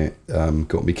I done it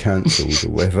got me cancelled or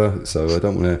whatever. So I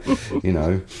don't want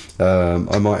to,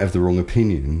 I might have the wrong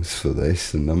opinions for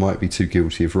this, and I might be too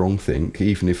guilty of wrongthink,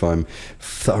 even if I'm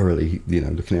thoroughly,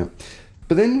 looking out.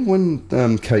 But then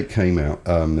when Kate came out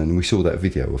and we saw that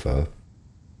video of her,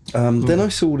 then I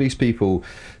saw these people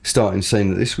starting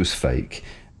saying that this was fake,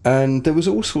 and there was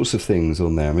all sorts of things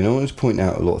on there. I mean, I want to point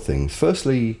out a lot of things.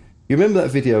 Firstly, you remember that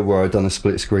video where I'd done a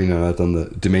split screen and I'd done the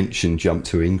Dimension Jump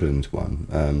to England one?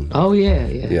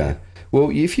 Yeah.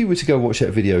 Well, if you were to go watch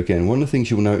that video again, one of the things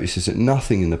you'll notice is that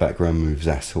nothing in the background moves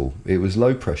at all. It was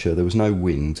low pressure, there was no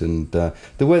wind, and the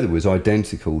weather was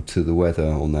identical to the weather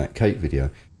on that Kate video.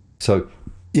 So,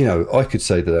 I could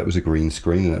say that was a green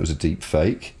screen and that was a deep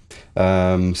fake.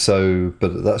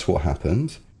 But that's what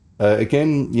happened.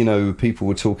 Again, people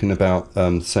were talking about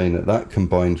saying that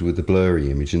combined with the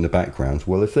blurry image in the background.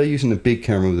 Well, if they're using a big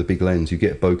camera with a big lens, you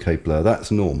get bokeh blur.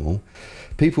 That's normal.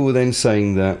 People were then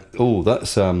saying that,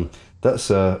 that's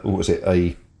what was it,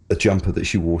 a jumper that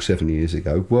she wore 7 years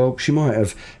ago. Well, she might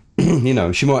have,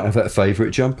 she might have that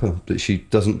favourite jumper that she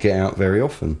doesn't get out very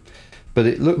often. But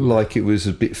it looked like it was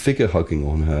a bit figure hugging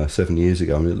on her 7 years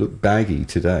ago, and it looked baggy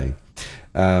today.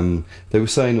 They were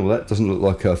saying, that doesn't look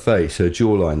like her face. Her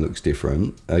jawline looks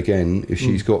different. Again, if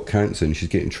she's got cancer and she's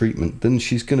getting treatment, then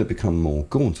she's going to become more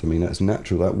gaunt. I mean, that's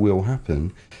natural. That will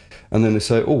happen. And then they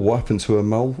say, what happened to her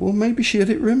mole? Well, maybe she had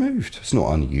it removed. It's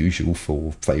not unusual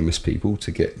for famous people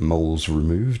to get moles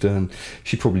removed, and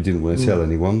she probably didn't want to tell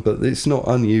anyone, but it's not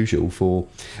unusual for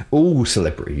all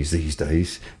celebrities these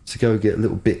days to go get a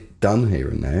little bit done here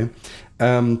and there.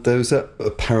 There was that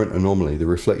apparent anomaly, the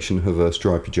reflection of a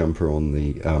stripy jumper on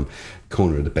the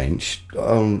corner of the bench.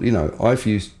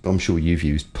 I'm sure you've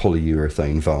used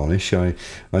polyurethane varnish. I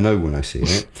know when I see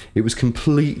it. It was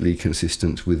completely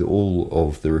consistent with all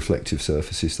of the reflective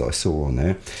surfaces that I saw on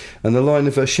there. And the line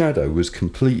of her shadow was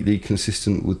completely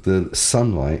consistent with the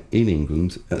sunlight in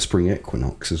England at spring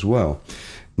equinox as well.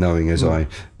 knowing as one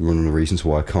of the reasons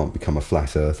why I can't become a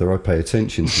flat earther, I pay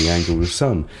attention to the angle of the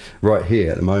sun. Right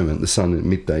here at the moment, the sun at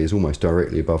midday is almost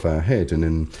directly above our head, and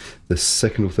in the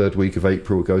second or third week of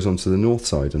April, it goes onto the north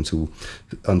side until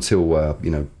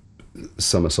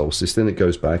summer solstice. Then it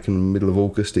goes back, and in the middle of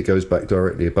August, it goes back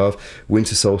directly above.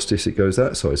 Winter solstice, it goes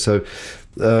that side. So,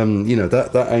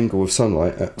 that angle of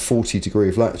sunlight at 40 degree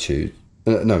of latitude.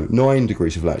 9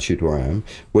 degrees of latitude where I am,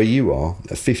 where you are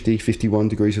at 50, 51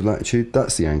 degrees of latitude,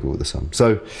 that's the angle of the sun.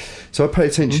 So I pay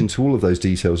attention to all of those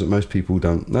details that most people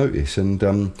don't notice. And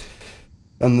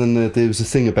then there was a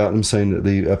thing about them saying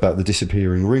that about the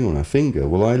disappearing ring on our finger.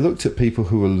 Well, I looked at people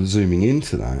who were zooming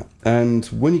into that, and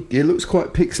it looks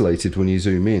quite pixelated when you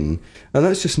zoom in, and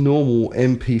that's just normal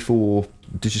MP4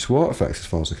 digital artifacts as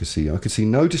far as I could see. I could see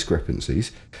no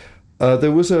discrepancies.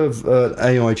 There was a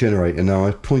AI generator. Now,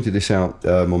 I pointed this out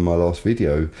on my last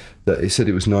video, that it said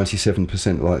it was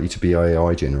 97% likely to be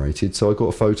AI generated. So I got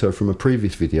a photo from a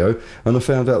previous video, and I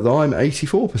found out that I'm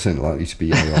 84% likely to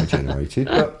be AI generated.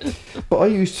 But I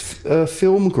used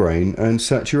film grain and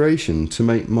saturation to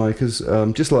make because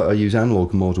just like I use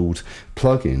analog modeled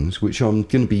plugins, which I'm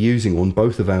going to be using on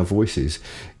both of our voices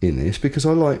in this, because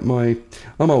I'm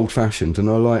old fashioned, and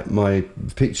I like my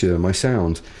picture, my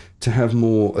sound, to have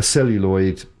more a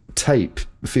celluloid tape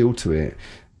feel to it,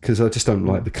 because I just don't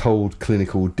like the cold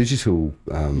clinical digital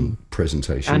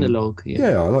presentation. Analog,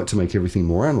 yeah. I like to make everything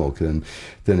more analog than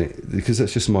it, because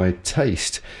that's just my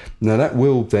taste. Now that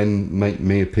will then make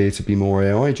me appear to be more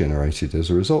AI generated as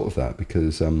a result of that,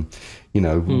 because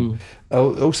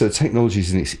also technology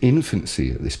is in its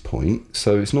infancy at this point,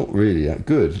 so it's not really that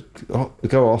good.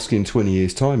 Go ask in 20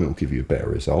 years time, it'll give you a better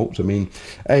result. I mean,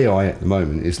 AI at the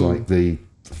moment is like the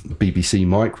BBC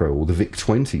Micro or the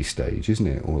VIC-20 stage, isn't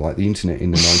it? Or like the internet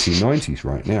in the 1990s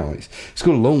right now. It's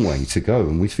got a long way to go,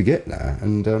 and we forget that.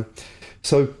 And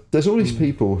so there's all these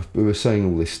people who are saying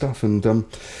all this stuff, and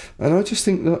I just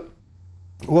think that,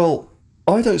 well,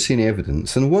 I don't see any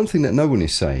evidence. And one thing that no one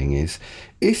is saying is,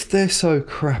 if they're so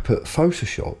crap at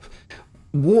Photoshop,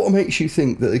 what makes you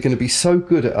think that they're going to be so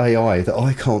good at AI that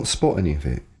I can't spot any of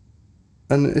it?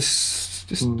 And it's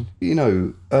just,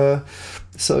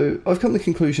 so I've come to the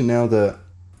conclusion now that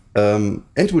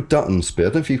Edward Dutton's bit, I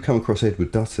don't know if you've come across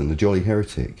Edward Dutton, the Jolly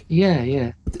Heretic.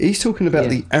 Yeah. He's talking about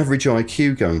the average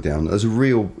IQ going down as a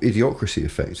real idiocracy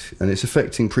effect, and it's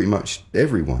affecting pretty much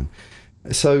everyone.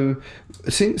 So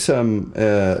since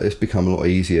it's become a lot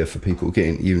easier for people to get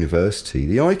into university,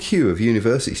 the IQ of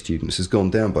university students has gone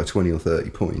down by 20 or 30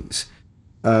 points.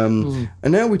 And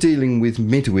now we're dealing with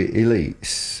midwit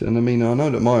elites, and I mean, I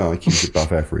know that my IQ is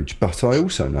above average, but I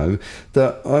also know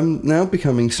that I'm now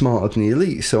becoming smarter than the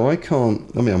elite. So I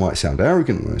might sound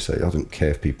arrogant when I say I don't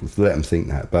care if people let them think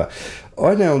that, but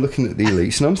I'm now looking at the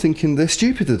elites and I'm thinking they're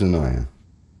stupider than I am,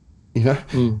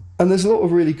 And there's a lot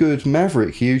of really good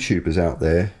maverick YouTubers out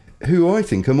there who I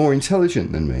think are more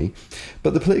intelligent than me,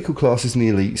 but the political classes and the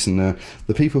elites and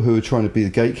the people who are trying to be the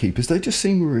gatekeepers, they just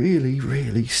seem really,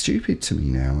 really stupid to me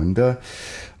now. And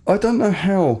I don't know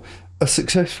how a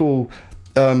successful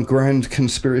grand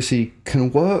conspiracy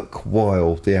can work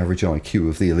while the average IQ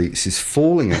of the elites is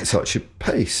falling at such a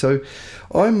pace. So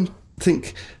I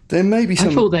think there may be some...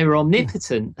 I thought they were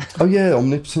omnipotent. Oh yeah,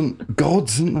 omnipotent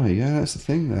gods, aren't they? Yeah, that's the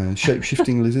thing.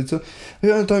 Shape-shifting lizards.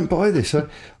 I don't buy this. I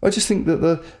just think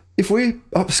that if we're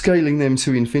upscaling them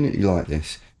to infinity like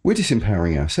this, we're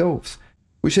disempowering ourselves,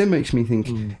 which then makes me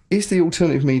think, is the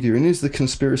alternative media and is the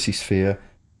conspiracy sphere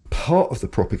part of the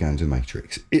propaganda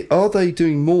matrix? Are they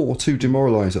doing more to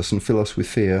demoralise us and fill us with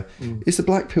fear? Is the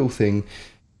black pill thing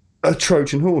a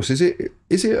Trojan horse? Is it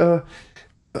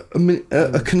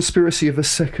a conspiracy of a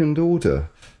second order,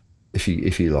 if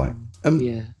you like?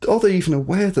 Are they even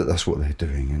aware that that's what they're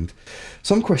doing? And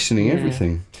so I'm questioning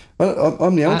everything.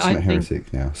 I'm the ultimate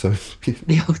heretic now. So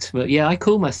the ultimate, I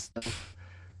call myself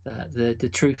the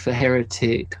truth for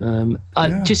heretic.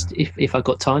 Just if I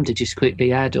got time to just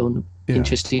quickly add on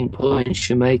interesting points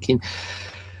you're making.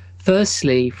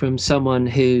 Firstly, from someone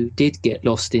who did get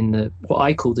lost in what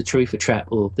I call the truth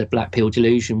trap or the black pill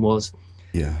delusion was.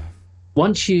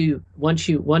 Once you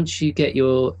get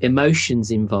your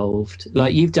emotions involved,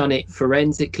 like you've done it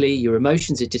forensically, your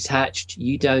emotions are detached,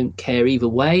 you don't care either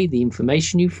way the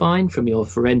information you find from your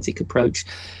forensic approach.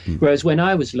 Whereas when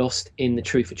I was lost in the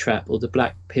truth trap or the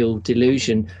black pill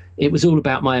delusion, it was all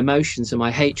about my emotions and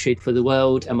my hatred for the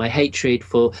world and my hatred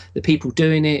for the people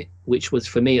doing it, which was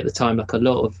for me at the time like a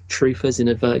lot of truthers in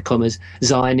inverted commas,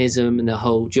 Zionism and the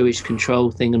whole Jewish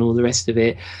control thing and all the rest of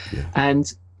it. And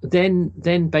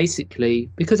then basically,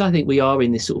 because I think we are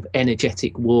in this sort of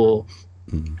energetic war,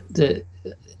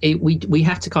 we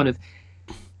have to kind of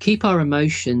keep our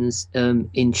emotions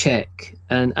in check,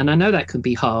 and I know that can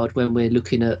be hard when we're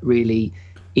looking at really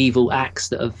evil acts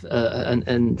that have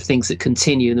and things that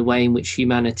continue in the way in which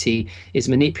humanity is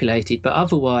manipulated, but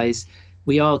otherwise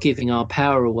we are giving our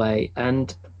power away.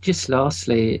 And just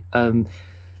lastly,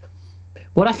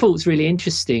 what I thought was really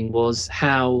interesting was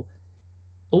how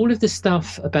all of the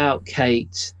stuff about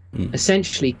Kate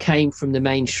essentially came from the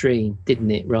mainstream, didn't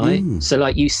it? Right. So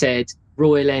like you said,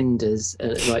 Royal Enders,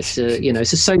 right, so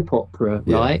it's a soap opera,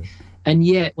 right? And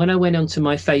yet, when I went onto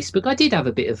my Facebook, I did have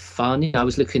a bit of fun. I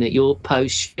was looking at your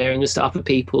posts, sharing the stuff with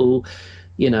people,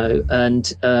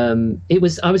 and it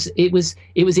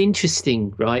was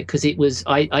interesting, right? Because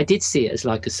I did see it as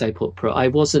like a soap opera. I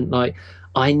wasn't like,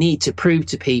 I need to prove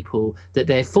to people that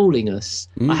they're fooling us.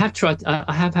 I have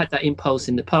had that impulse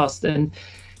in the past, and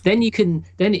then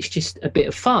it's just a bit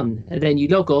of fun, and then you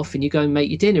log off and you go and make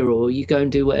your dinner, or you go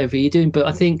and do whatever you're doing. But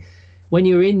I think when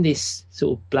you're in this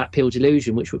sort of black pill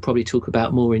delusion, which we'll probably talk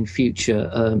about more in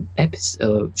future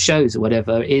shows or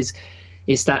whatever, is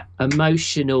that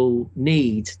emotional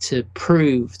need to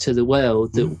prove to the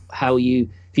world that how you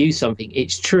view something,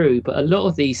 it's true. But a lot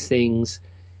of these things,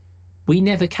 we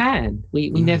never can. We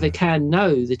never can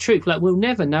know the truth. Like, we'll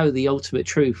never know the ultimate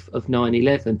truth of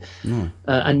 9/11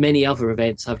 and many other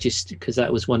events. Because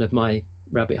that was one of my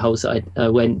rabbit holes that I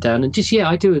went down. And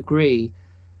I do agree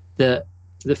that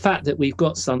the fact that we've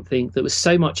got something that was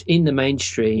so much in the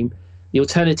mainstream, the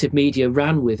alternative media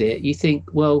ran with it. You think,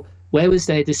 well, where was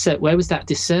that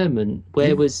discernment?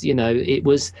 Where was, it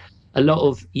was a lot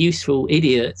of useful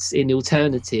idiots in the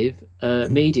alternative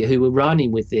media who were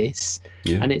running with this.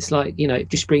 And it's like, it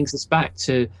just brings us back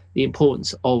to the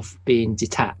importance of being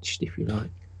detached, if you like.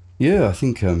 Yeah, I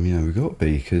think, we've got to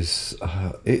be, because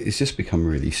it's just become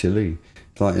really silly.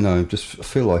 Like, I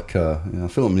feel like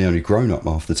I'm the only grown up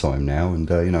half the time now, and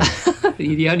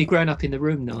You're the only grown up in the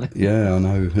room now. Yeah, I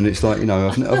know, and it's like,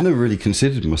 I've never really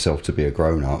considered myself to be a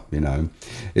grown up.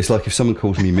 It's like if someone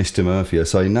calls me Mr. Murphy, I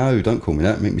say no, don't call me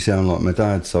that. Make me sound like my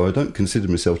dad. So I don't consider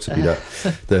myself to be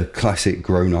the classic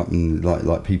grown up and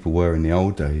like people were in the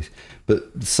old days.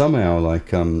 But somehow,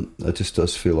 like, I just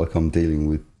does feel like I'm dealing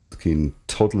with fucking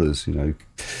toddlers,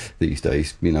 these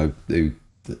days. Who,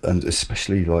 and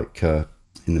especially like.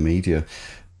 In the media,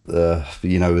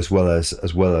 as well as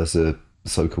the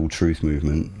so-called truth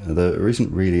movement, there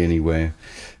isn't really anywhere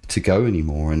to go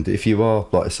anymore. And if you are,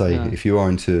 like I say, if you are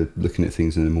into looking at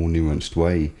things in a more nuanced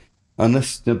way,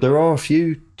 unless there are a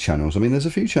few channels. I mean, there's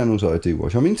a few channels that I do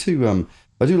watch. I'm into,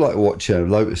 I do like to watch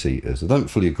Lotus Eaters. I don't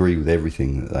fully agree with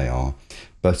everything that they are,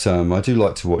 but I do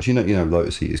like to watch.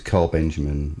 Lotus Eaters, Carl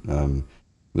Benjamin,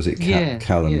 was it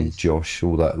Callum, Josh,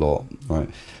 all that lot, right?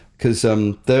 Because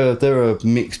they're a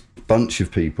mixed bunch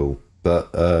of people,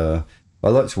 but I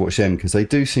like to watch them because they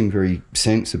do seem very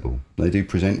sensible. They do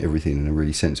present everything in a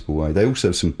really sensible way. They also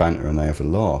have some banter and they have a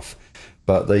laugh,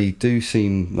 but they do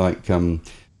seem like,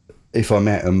 if I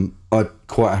met them, I'd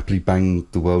quite happily bang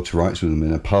the world to rights with them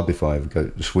in a pub. If I ever go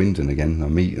to Swindon again and I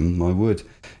meet them, I would,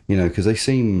 because they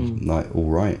seem like all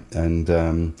right. And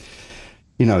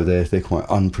they're quite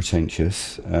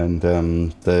unpretentious, and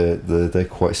they're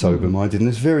quite sober-minded. And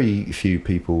there's very few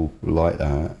people like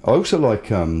that. I also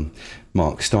like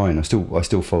Mark Stein. I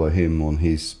still follow him on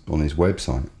his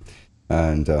website,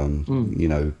 and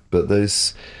but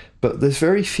there's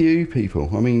very few people.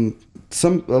 I mean, a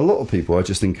lot of people I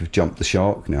just think have jumped the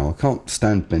shark now. I can't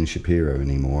stand Ben Shapiro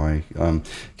anymore.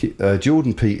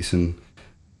 Jordan Peterson,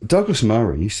 Douglas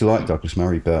Murray. I used to like Douglas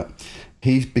Murray, but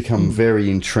he's become very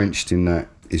entrenched in that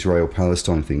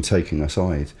Israel-Palestine thing, taking a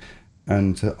side.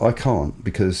 And I can't,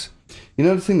 because,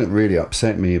 the thing that really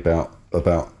upset me about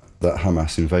that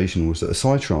Hamas invasion was that a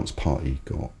psytrance party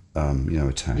got,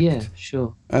 attacked. Yeah,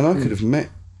 sure. And I could have met,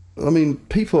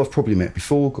 people I've probably met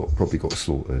before probably got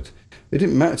slaughtered. It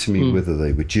didn't matter to me whether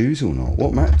they were Jews or not.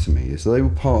 What mattered to me is they were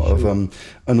part of an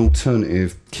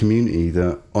alternative community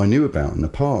that I knew about in the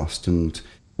past. And,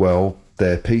 well,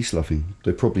 they're peace-loving.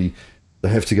 They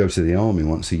have to go to the army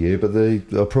once a year, but they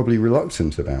are probably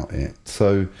reluctant about it.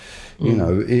 So,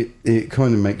 it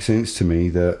kind of makes sense to me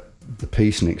that the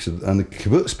peaceniks and the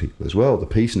kibbutz people as well, the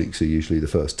peaceniks are usually the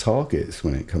first targets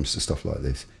when it comes to stuff like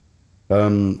this.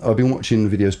 I've been watching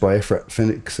videos by Efrat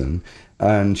Fenixon,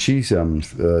 and she's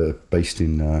based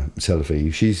in Tel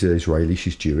Aviv. She's Israeli,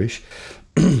 she's Jewish,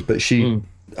 but she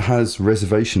has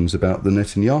reservations about the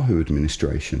Netanyahu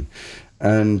administration.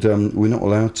 And we're not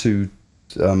allowed to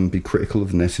be critical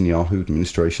of the Netanyahu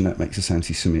administration. That makes us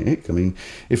anti-Semitic. I mean,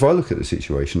 if I look at the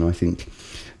situation, I think,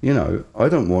 I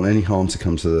don't want any harm to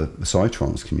come to the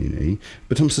psytrance community,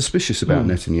 but I'm suspicious about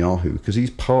Netanyahu because he's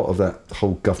part of that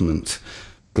whole government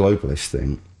globalist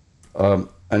thing.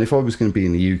 And if I was going to be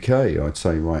in the UK, I'd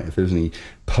say, right, if there's any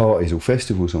parties or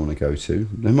festivals I want to go to,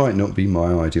 they might not be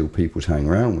my ideal people to hang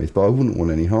around with, but I wouldn't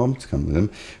want any harm to come with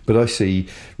them. But I see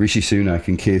Rishi Sunak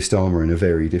and Keir Starmer in a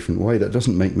very different way. That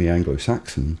doesn't make me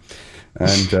Anglo-Saxon.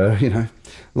 And, you know,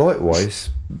 likewise,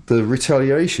 the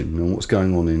retaliation and what's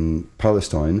going on in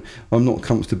Palestine, I'm not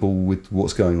comfortable with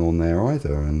what's going on there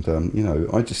either. And, you know,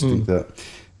 I just think that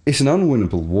it's an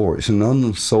unwinnable war. It's an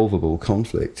unsolvable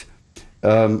conflict. I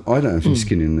don't have any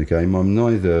skin in the game. I'm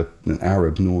neither an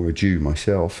Arab nor a Jew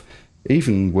myself.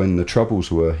 Even when the troubles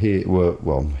were here,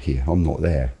 I'm not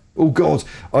there. Oh God,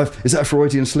 is that a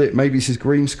Freudian slip? Maybe this is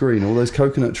green screen. All those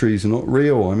coconut trees are not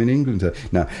real. I'm in England.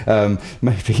 No,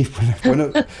 maybe when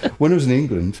I was in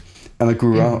England and I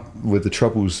grew up with the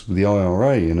troubles with the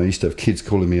IRA, and I used to have kids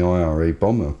calling me IRA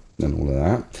bomber and all of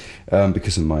that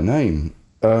because of my name.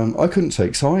 I couldn't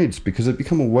take sides because I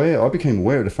became aware of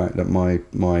the fact that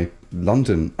my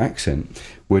London accent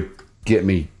would get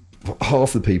me.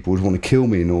 Half the people would want to kill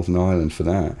me in Northern Ireland for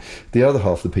that. The other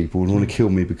half of the people would want to kill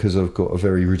me because I've got a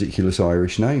very ridiculous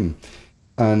Irish name.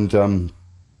 And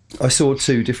I saw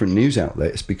two different news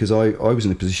outlets because I was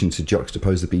in a position to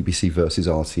juxtapose the BBC versus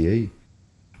RTE.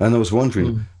 And I was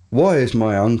wondering, why is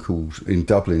my uncle in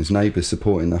Dublin's neighbours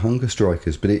supporting the hunger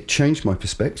strikers? But it changed my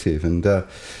perspective. And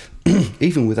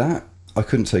even with that, I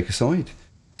couldn't take a side.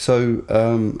 So,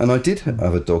 and I did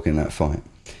have a dog in that fight.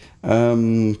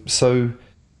 So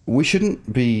we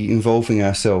shouldn't be involving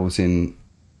ourselves in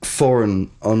foreign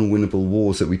unwinnable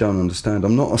wars that we don't understand.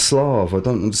 I'm not a Slav. I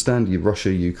don't understand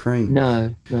Russia, Ukraine.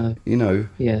 No. You know.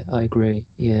 Yeah, I agree.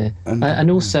 Yeah,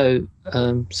 and also,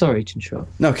 sorry to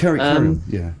interrupt. No, carry on.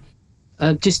 Yeah.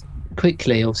 Just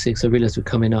quickly, obviously, because I realise we're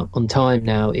coming up on time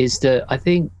now, is that I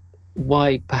think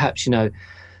why perhaps, you know,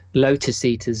 Lotus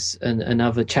Eaters and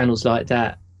other channels like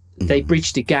that, they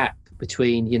bridge the gap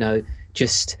between, you know,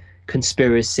 just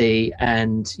conspiracy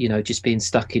and, you know, just being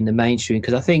stuck in the mainstream.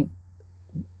 Because I think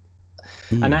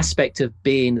an aspect of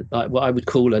being like what I would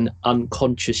call an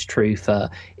unconscious truther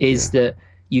is that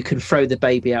you can throw the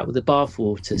baby out with the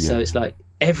bathwater. So it's like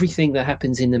everything that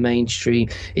happens in the mainstream,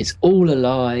 it's all a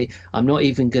lie. I'm not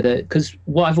even gonna, because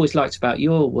what I've always liked about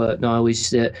your work, Niall,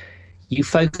 is that you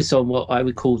focus on what I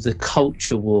would call the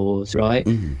culture wars, right?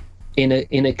 In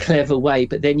a clever way,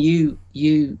 but then you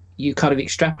kind of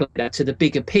extrapolate that to the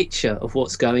bigger picture of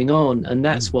what's going on, and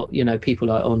that's what, you know, people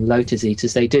like on Lotus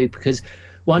Eaters, they do, because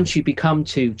once you become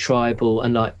too tribal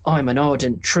and like, I'm an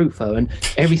ardent truther and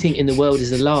everything in the world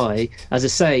is a lie, as I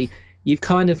say, you've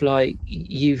kind of like,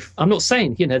 I'm not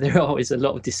saying, you know, there is a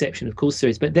lot of deception, of course there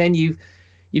is, but then you've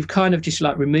kind of just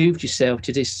like removed yourself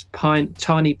to this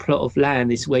tiny plot of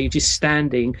land is where you're just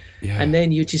standing, and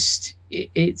then you're just,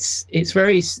 it's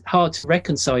very hard to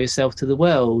reconcile yourself to the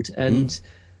world and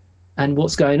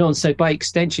what's going on. So by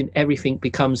extension, everything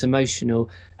becomes emotional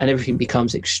and everything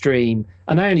becomes extreme.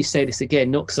 And I only say this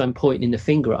again, not because I'm pointing the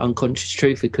finger at unconscious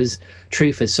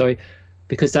truthers,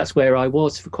 because that's where I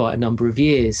was for quite a number of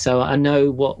years. So I know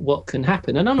what can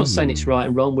happen. And I'm not saying it's right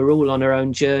and wrong. We're all on our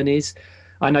own journeys.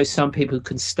 I know some people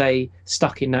can stay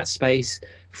stuck in that space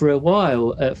for a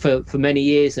while, for many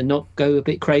years, and not go a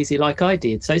bit crazy like I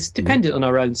did. So it's dependent on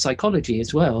our own psychology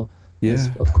as well.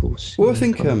 Yeah, of course. Well, I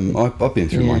think I've been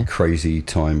through my crazy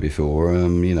time before.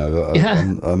 You know,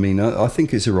 I mean, I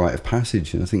think it's a rite of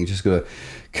passage, and I think you just got to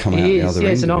come out the other end.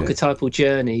 It's an archetypal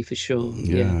journey for sure.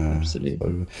 Yeah, absolutely.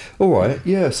 So, all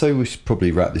right, so we should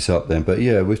probably wrap this up then. But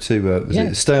yeah, we've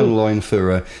to stay on the line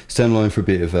for a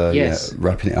bit of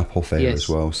wrapping it up off air as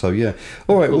well. So yeah,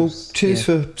 all right. Well, cheers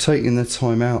for taking the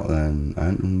time out then,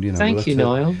 and you know, thank you,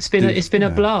 Niall. It's been a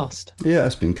blast. Yeah,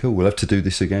 it's been cool. We'll have to do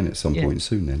this again at some point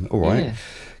soon then. All right. Yeah,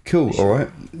 cool. Sure. All right.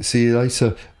 See you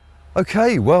later.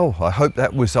 Okay. Well, I hope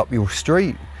that was up your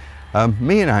street.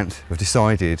 Me and Ant have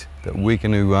decided that we're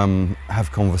going to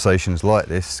have conversations like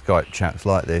this, Skype chats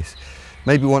like this,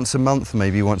 maybe once a month,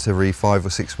 maybe once every 5 or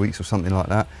 6 weeks or something like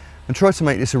that, and try to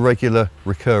make this a regular,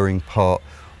 recurring part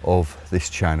of this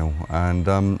channel. And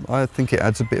I think it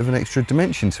adds a bit of an extra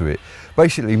dimension to it.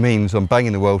 Basically means I'm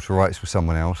banging the world to rights with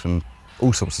someone else, and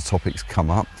all sorts of topics come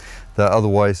up that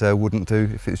otherwise wouldn't do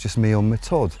if it was just me on my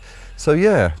Todd. So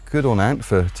yeah, good on Ant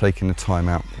for taking the time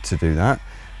out to do that.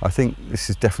 I think this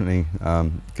is definitely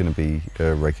going to be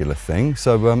a regular thing.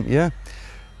 So good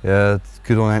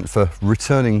on Ant for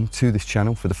returning to this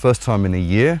channel for the first time in a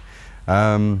year. You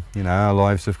know, our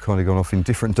lives have kind of gone off in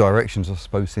different directions, I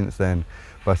suppose, since then.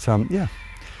 But yeah,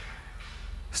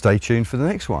 stay tuned for the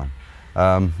next one.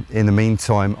 In the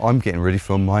meantime, I'm getting ready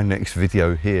for my next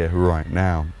video here right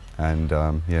now. And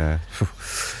yeah,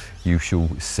 you shall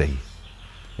see.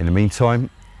 In the meantime,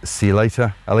 see you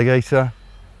later, alligator.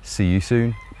 See you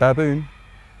soon, baboon.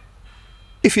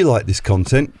 If you like this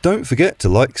content, don't forget to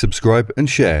like, subscribe and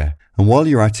share. And while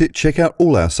you're at it, check out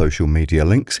all our social media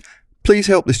links. Please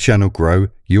help this channel grow.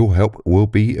 Your help will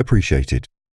be appreciated.